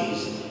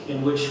crises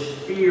in which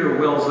fear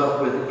wells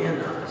up within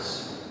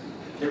us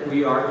that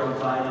we are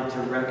invited to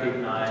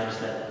recognize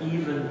that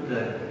even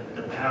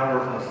the power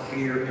of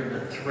fear and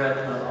the threat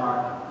of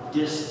our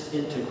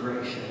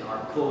disintegration,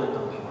 our pulling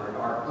apart,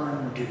 our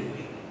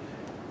undoing,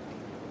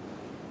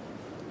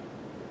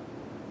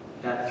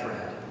 that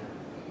threat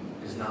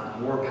is not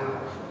more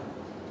powerful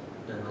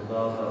than the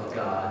love of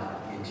God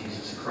in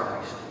Jesus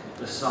Christ,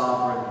 the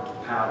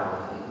sovereign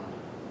power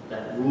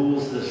that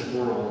rules this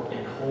world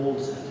and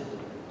holds it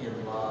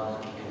in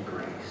love and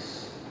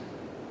grace.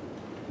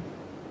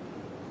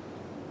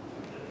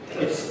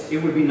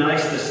 it would be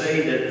nice to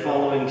say that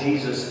following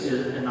Jesus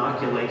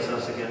inoculates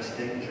us against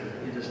danger.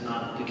 It is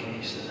not the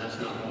case, and that's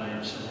not what I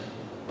am saying.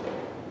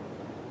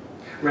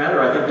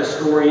 Rather, I think the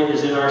story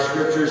is in our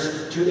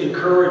scriptures to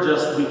encourage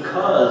us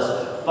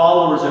because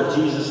followers of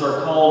Jesus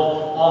are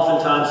called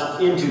oftentimes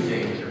into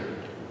danger.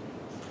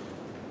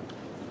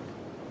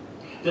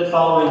 That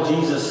following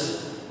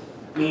Jesus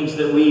means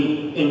that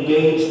we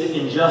engage the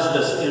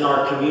injustice in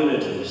our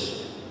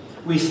communities.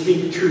 We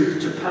speak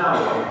truth to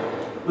power.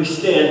 We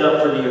stand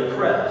up for the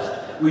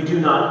oppressed. We do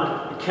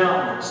not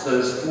countenance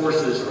those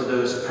forces or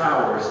those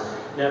powers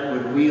that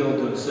would wield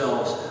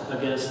themselves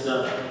against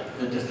the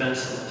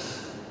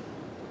defenseless.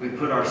 We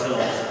put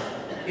ourselves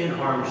in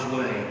harm's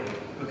way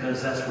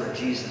because that's where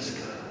Jesus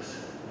goes.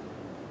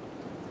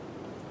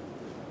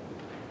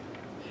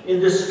 In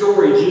this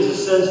story,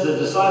 Jesus sends the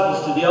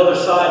disciples to the other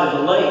side of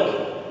the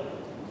lake.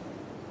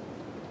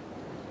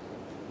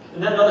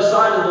 And that other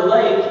side of the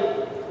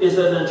lake is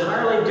an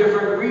entirely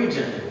different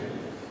region.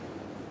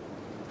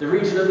 The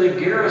region of the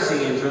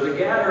Gerasenes or the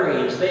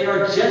Gadarenes. They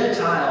are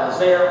Gentiles.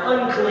 They are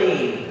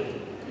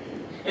unclean.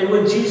 And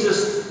when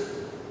Jesus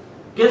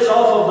gets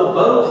off of the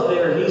boat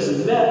there,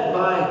 he's met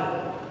by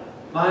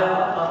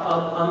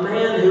a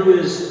man who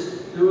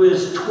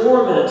is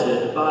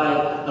tormented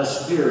by a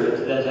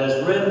spirit that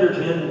has rendered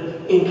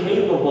him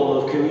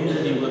incapable of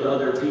community with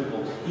other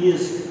people. He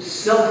is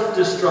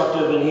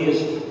self-destructive and he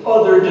is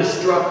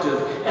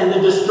other-destructive. And the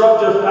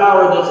destructive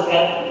power that's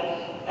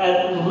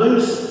at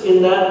loose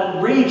in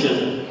that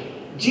region,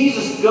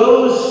 Jesus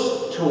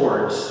goes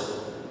towards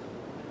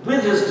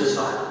with his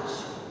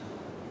disciples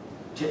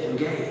to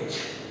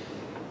engage,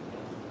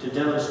 to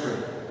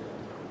demonstrate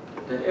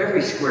that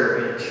every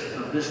square inch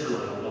of this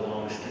globe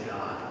belongs to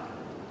God.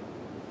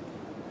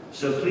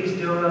 So please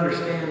don't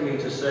understand me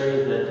to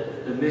say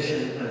that the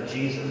mission of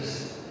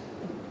Jesus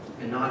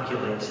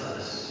inoculates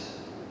us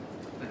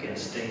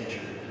against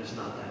danger. It is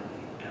not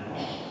that at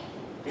all.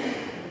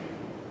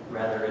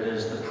 Rather, it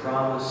is the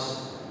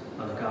promise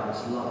of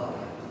God's love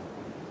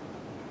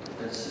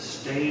that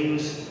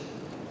sustains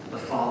the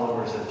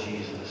followers of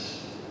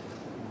Jesus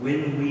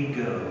when we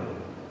go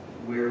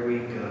where we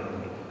go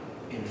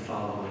in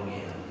following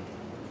him.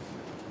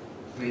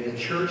 May the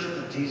Church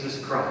of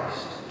Jesus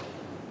Christ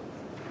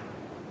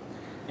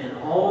and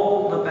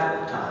all the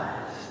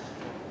baptized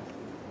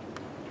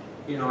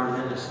in our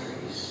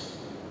ministries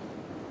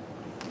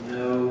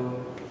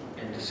know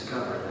and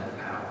discover that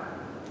power.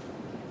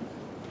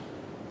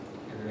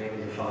 In the name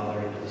of the Father,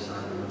 and of the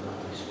Son, and of the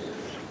Holy Spirit.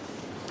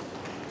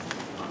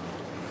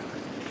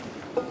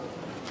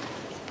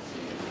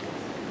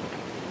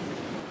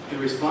 In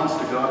response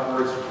to God's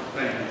words of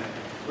fame,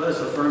 let us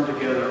affirm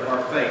together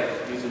our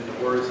faith using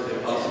the words of the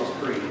Apostles'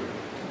 Creed.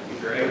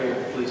 If you're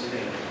able, please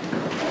stand.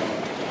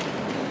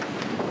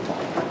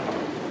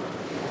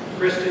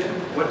 Christian,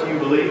 what do you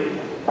believe?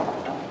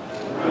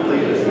 I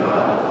believe in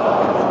God the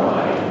Father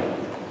Almighty,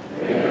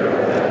 maker of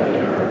heaven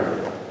and earth,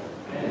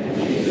 and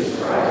in Jesus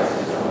Christ,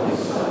 his only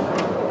Son, our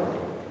Lord,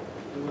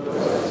 who was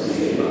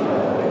conceived by the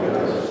Holy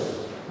Ghost,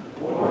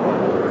 born of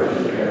the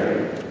Virgin Mary,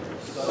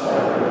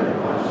 suffered under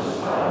Pontius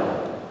Pilate,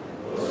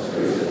 was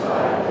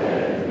crucified,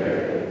 dead, and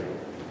buried.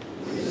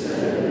 He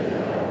descended into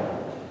hell.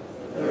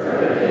 The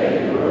third day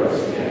he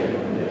rose again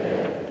from the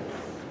dead.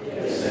 He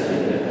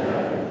ascended into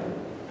heaven.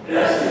 He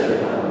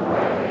sitteth on the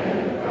right hand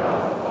of God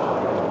the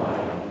Father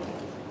Almighty.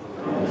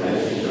 From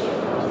thence he shall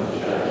come to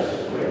judge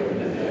the quick and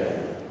the dead.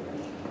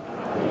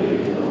 I believe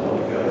in the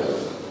Holy Ghost,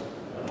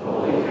 the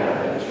Holy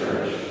Catholic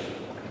Church,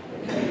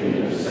 the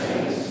communion of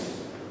saints,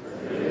 the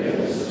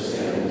forgiveness of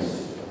sins,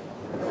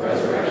 the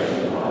resurrection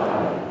of the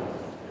body,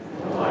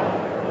 and the life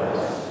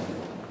everlasting.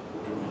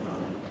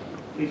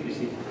 Please be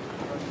seated.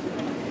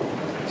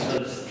 So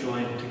let us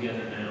join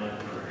together now in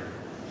prayer.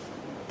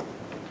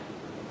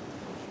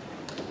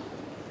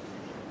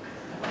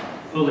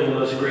 Holy and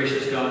most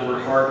gracious God,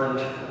 we're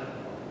heartened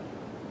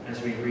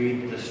as we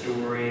read the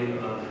story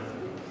of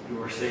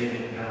your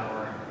saving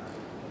power.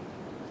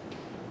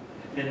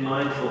 And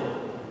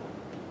mindful,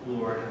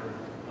 Lord,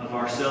 of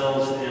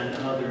ourselves and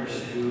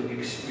others who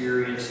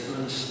experience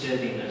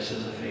unsteadiness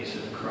in the face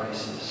of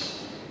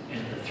crisis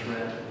and the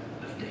threat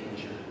of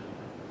danger.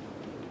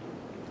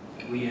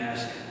 We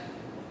ask,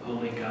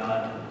 Holy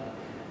God,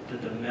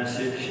 that the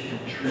message and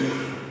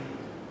truth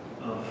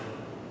of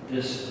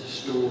this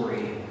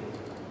story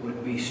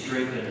would be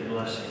strength and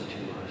blessing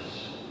to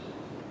us.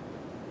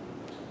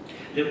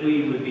 That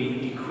we would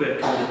be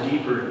equipped with a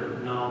deeper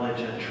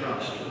knowledge and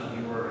trust of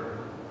your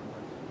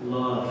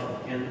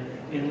love and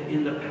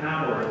in the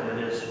power that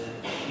is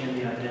in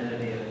the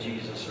identity of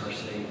Jesus, our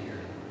Savior.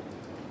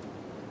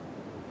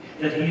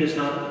 That he is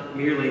not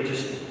merely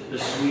just the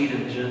sweet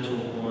and gentle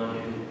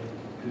one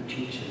who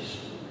teaches,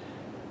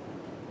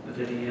 but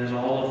that he has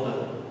all of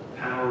the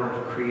power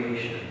of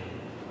creation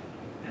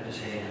at his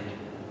hand.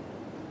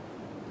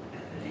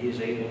 And that he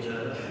is able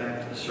to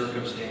affect the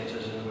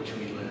circumstances in which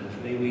we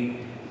live.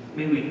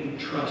 May we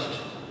trust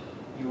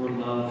your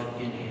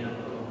love in him,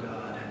 O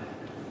God.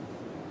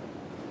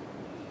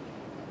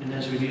 And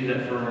as we do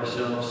that for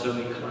ourselves, so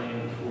we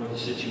claim for the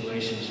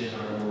situations in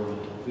our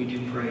world. We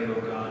do pray,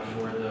 oh God,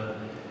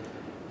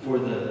 for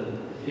the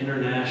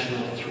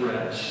international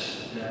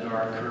threats that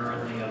are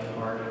currently a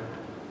part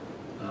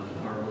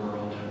of our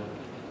world.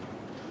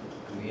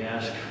 We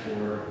ask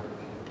for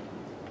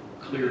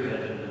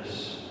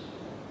clear-headedness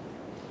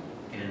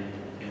and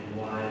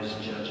wise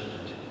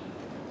judgment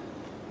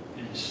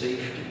and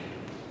safety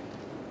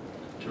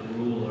to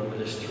rule over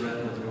this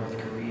threat with North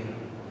Korea,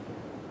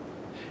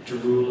 to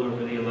rule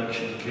over the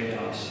election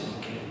chaos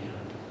in Kenya,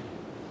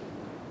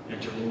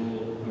 and to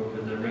rule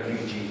over the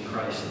refugee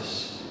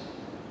crisis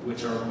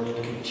which our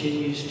world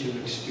continues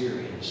to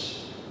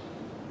experience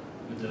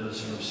with those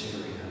from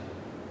Syria.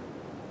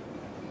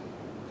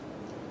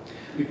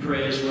 We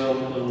pray as well,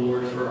 O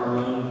Lord, for our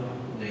own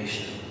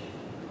nation,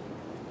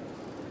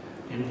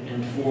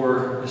 and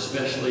for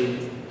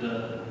especially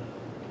the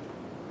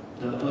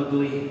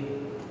ugly,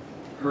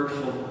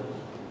 hurtful,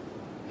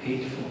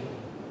 hateful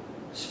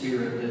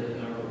spirit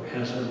that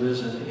has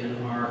arisen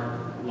in our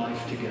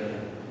life together.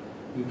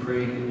 We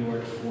pray,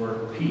 Lord,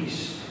 for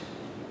peace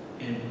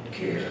and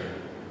care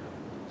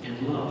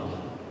and love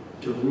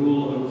to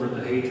rule over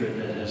the hatred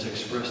that has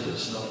expressed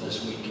itself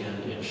this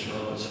weekend in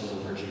Charlottesville,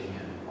 Virginia.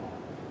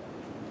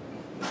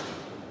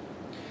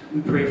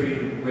 We pray for you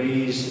to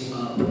raise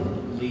up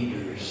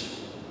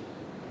leaders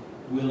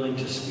willing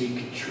to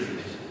speak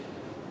truth,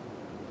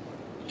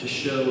 to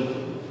show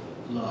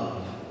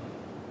love,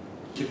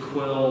 to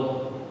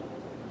quell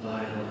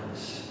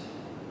violence,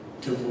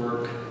 to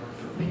work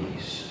for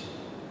peace.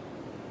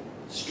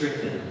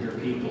 Strengthen your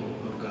people,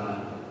 O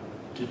God,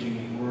 to do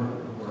your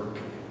work,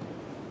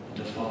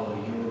 to follow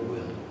your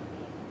will.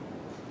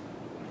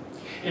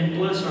 And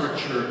bless our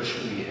church,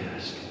 we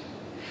ask.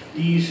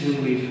 These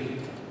whom we've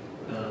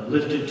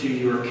lifted to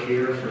your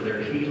care for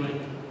their healing,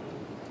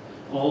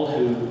 all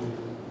who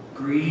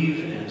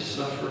grieve and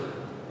suffer.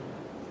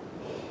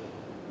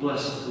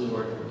 Bless,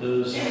 Lord,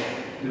 those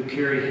who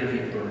carry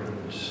heavy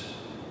burdens,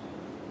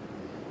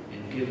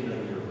 and give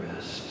them your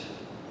rest.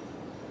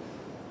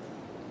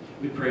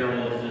 We pray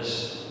all of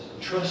this,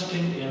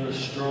 trusting in the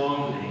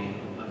strong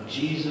name of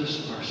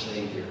Jesus, our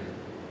Savior.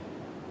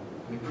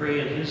 We pray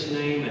in his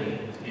name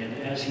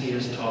and as he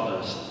has taught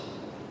us,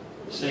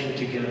 saying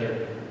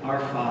together, Our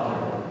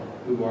Father,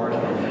 who art in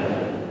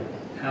heaven,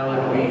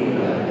 hallowed be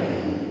thy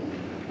name.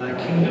 Thy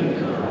kingdom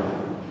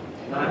come,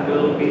 thy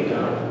will be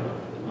done,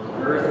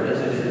 on earth as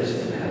it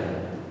is in heaven.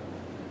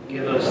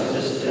 Give us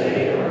this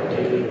day our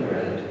daily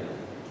bread,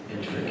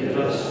 and forgive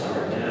us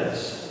our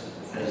debts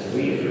as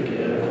we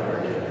forgive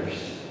our debtors.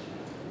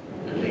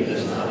 And lead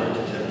us not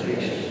into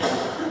temptation,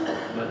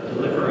 but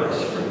deliver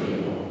us from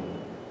evil.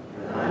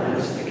 For thine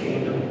is the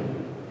kingdom,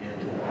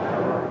 and the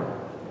power,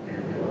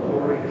 and the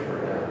glory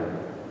forever.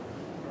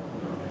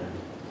 Amen.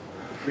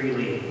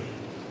 Freely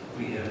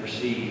we have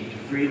received.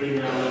 Freely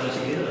now let us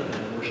give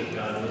and worship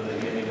God with the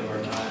giving of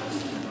our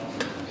tithes and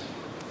offerings.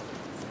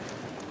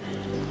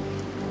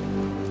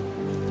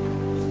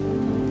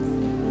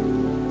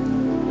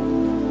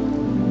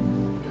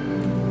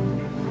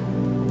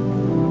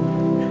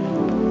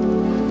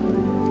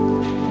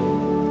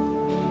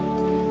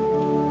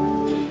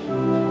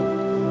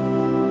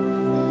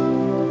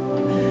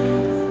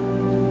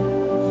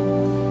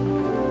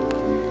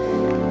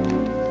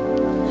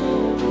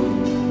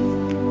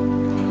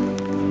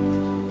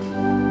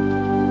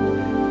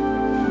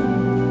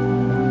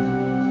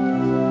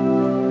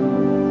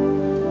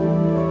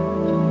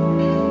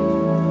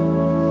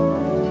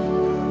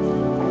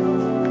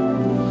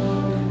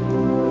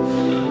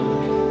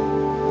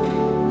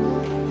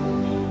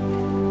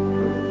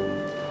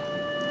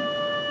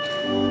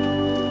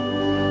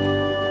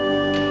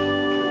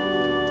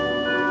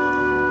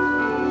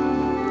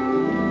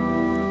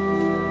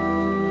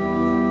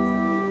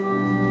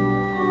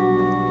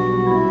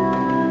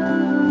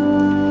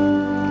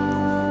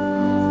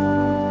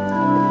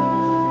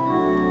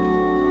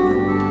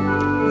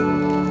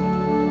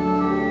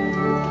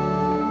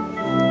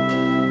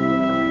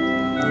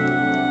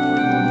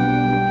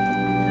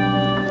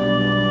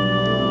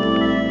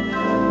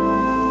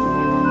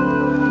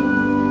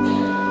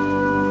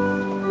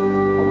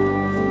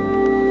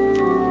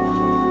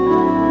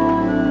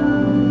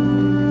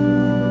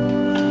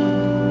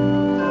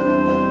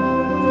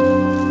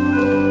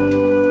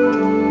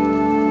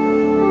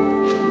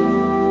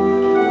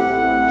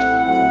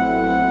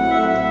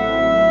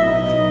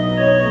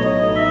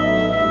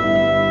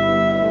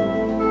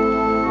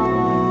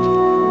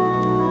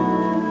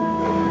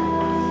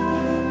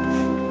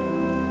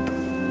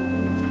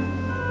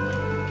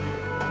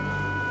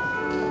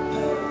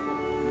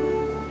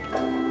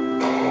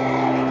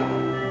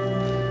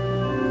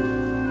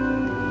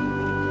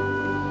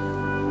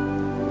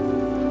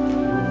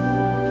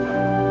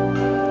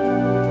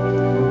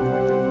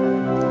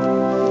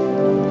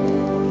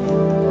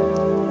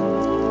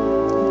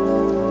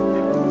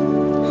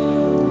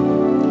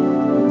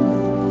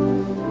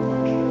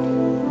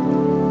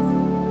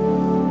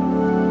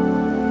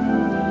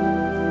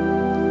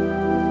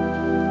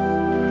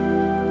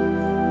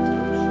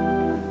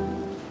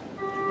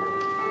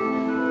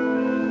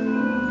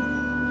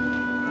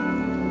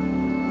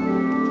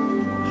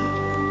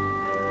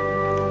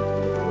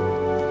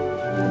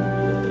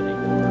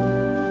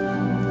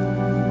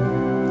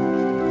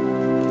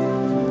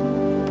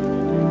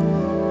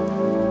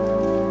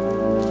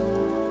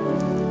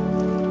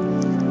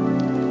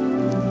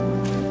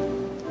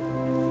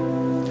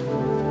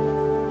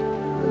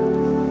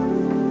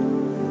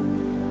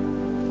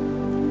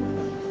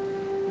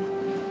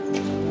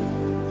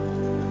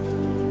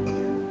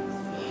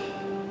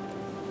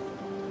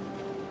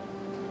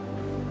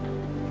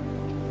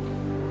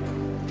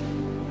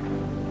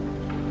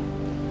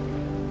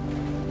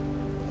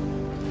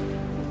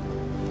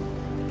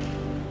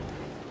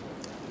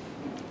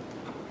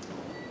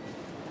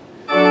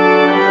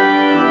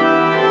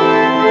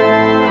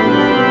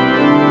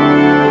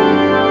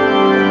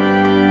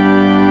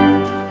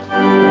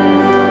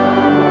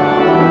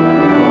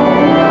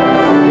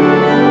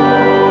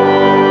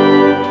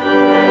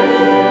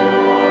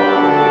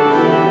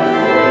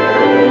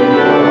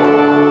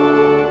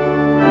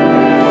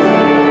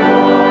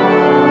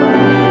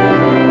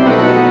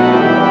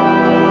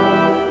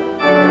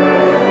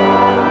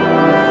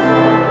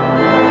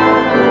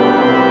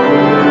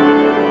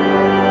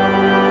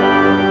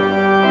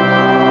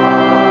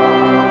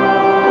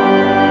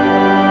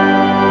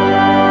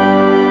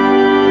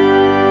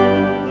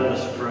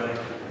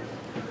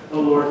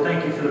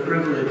 you for the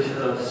privilege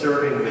of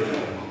serving with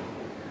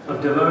you,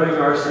 of devoting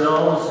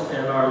ourselves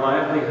and our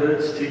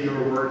livelihoods to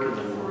your work in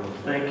the world.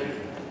 Thank you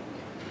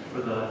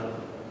for the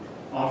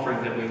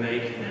offering that we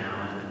make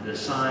now and the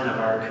sign of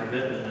our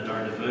commitment and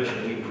our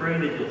devotion. We pray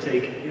that you'll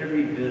take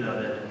every bit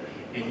of it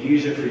and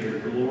use it for your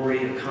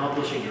glory,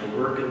 accomplishing your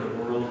work in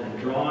the world and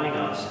drawing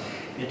us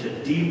into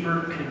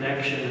deeper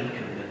connection and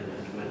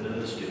commitment with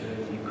those to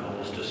whom you call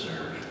us to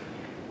serve.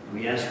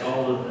 We ask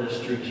all of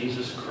this through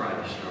Jesus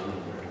Christ, our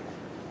Lord.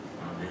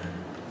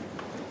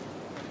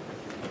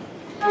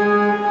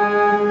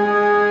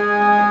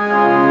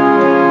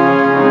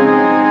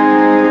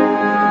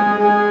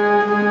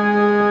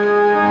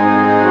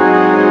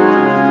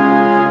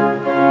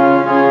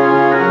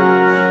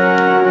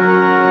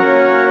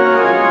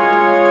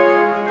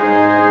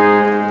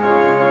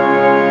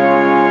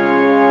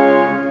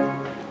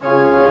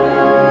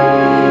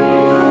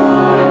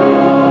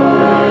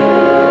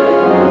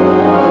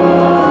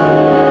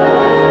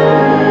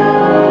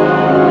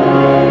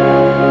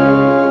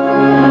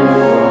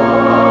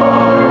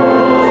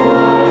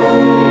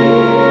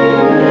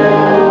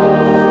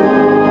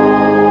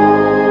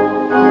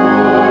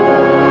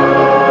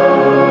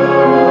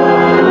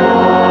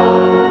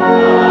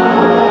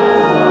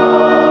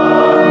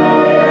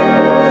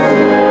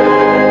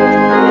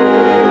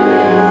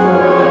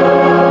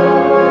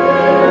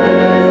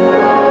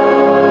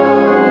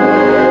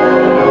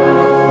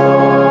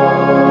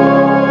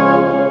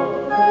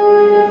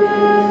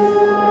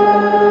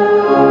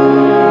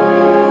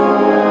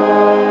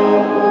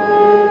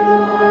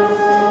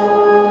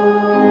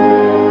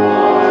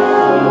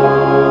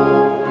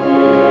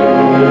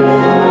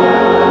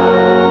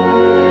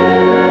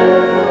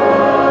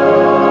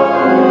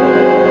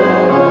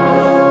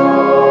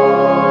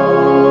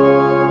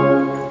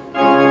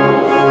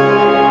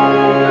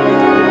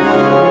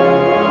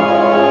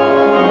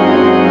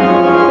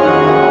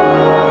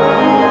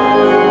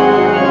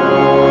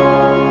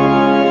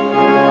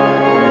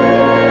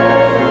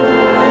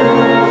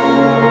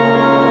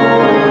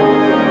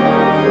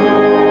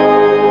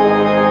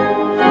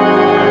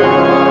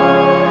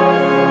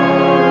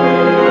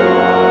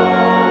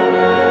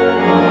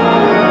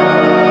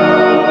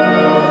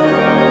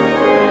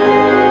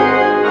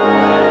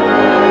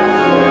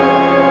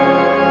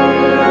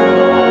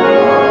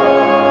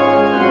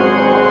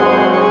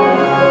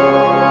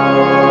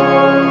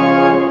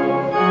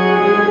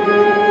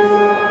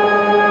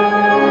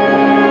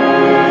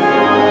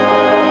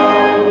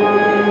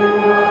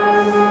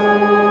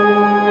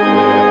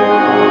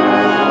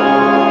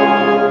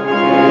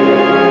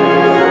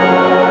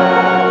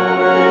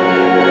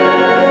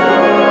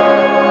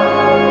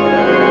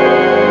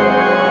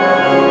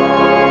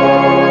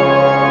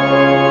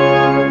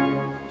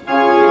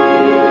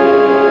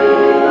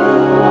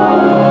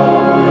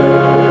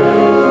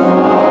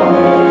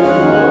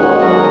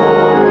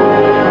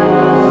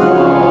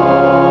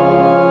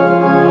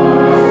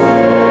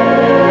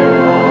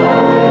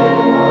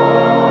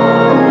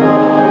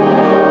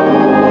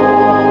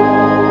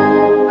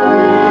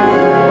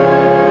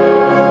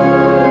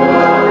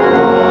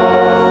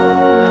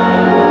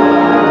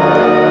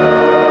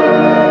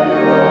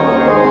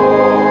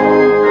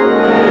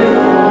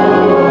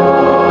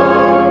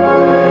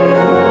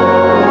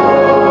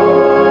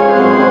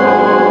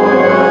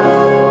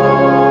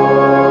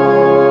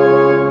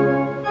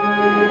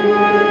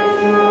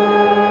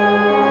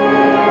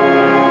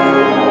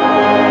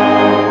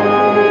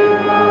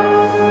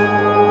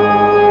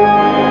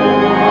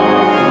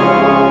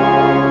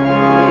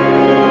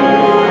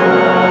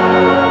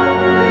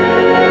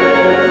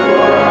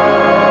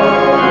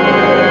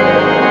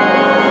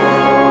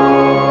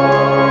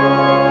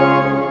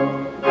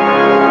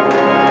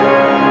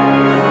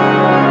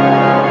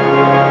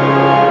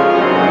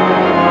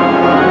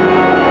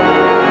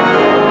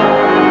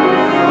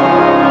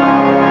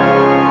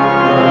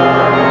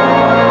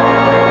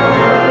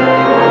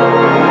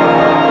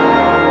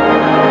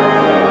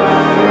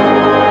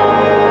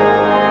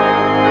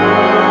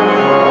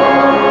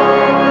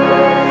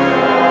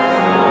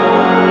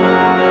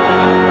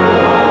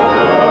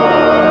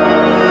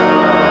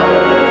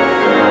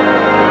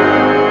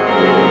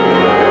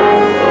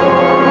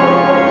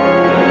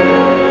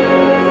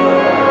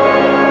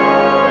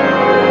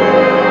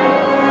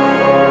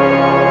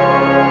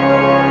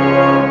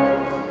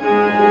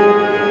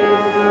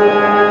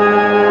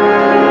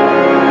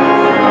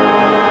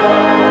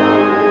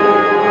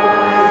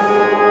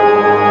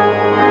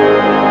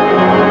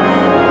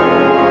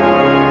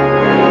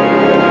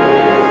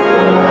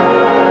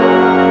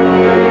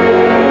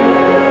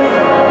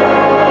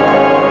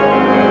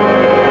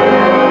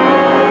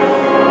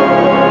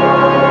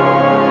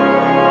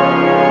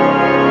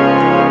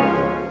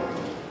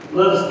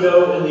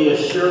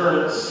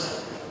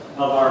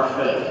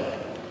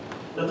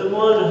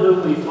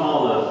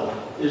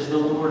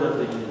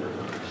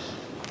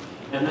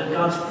 and that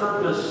God's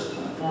purpose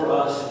for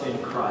us in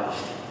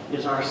Christ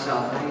is our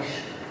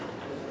salvation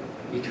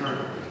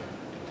eternally.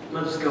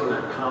 Let us go in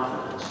that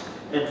confidence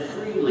and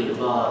freely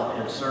love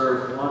and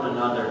serve one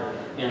another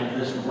in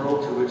this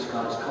world to which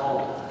God's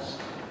called us,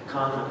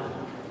 confident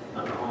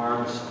and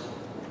arms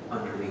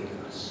underneath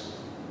us.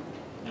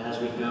 As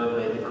we go,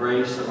 may the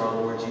grace of our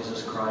Lord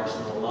Jesus Christ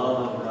and the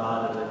love of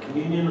God and the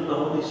communion of the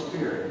Holy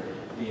Spirit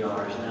be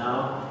ours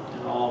now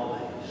and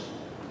always.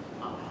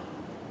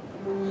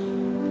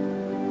 Amen.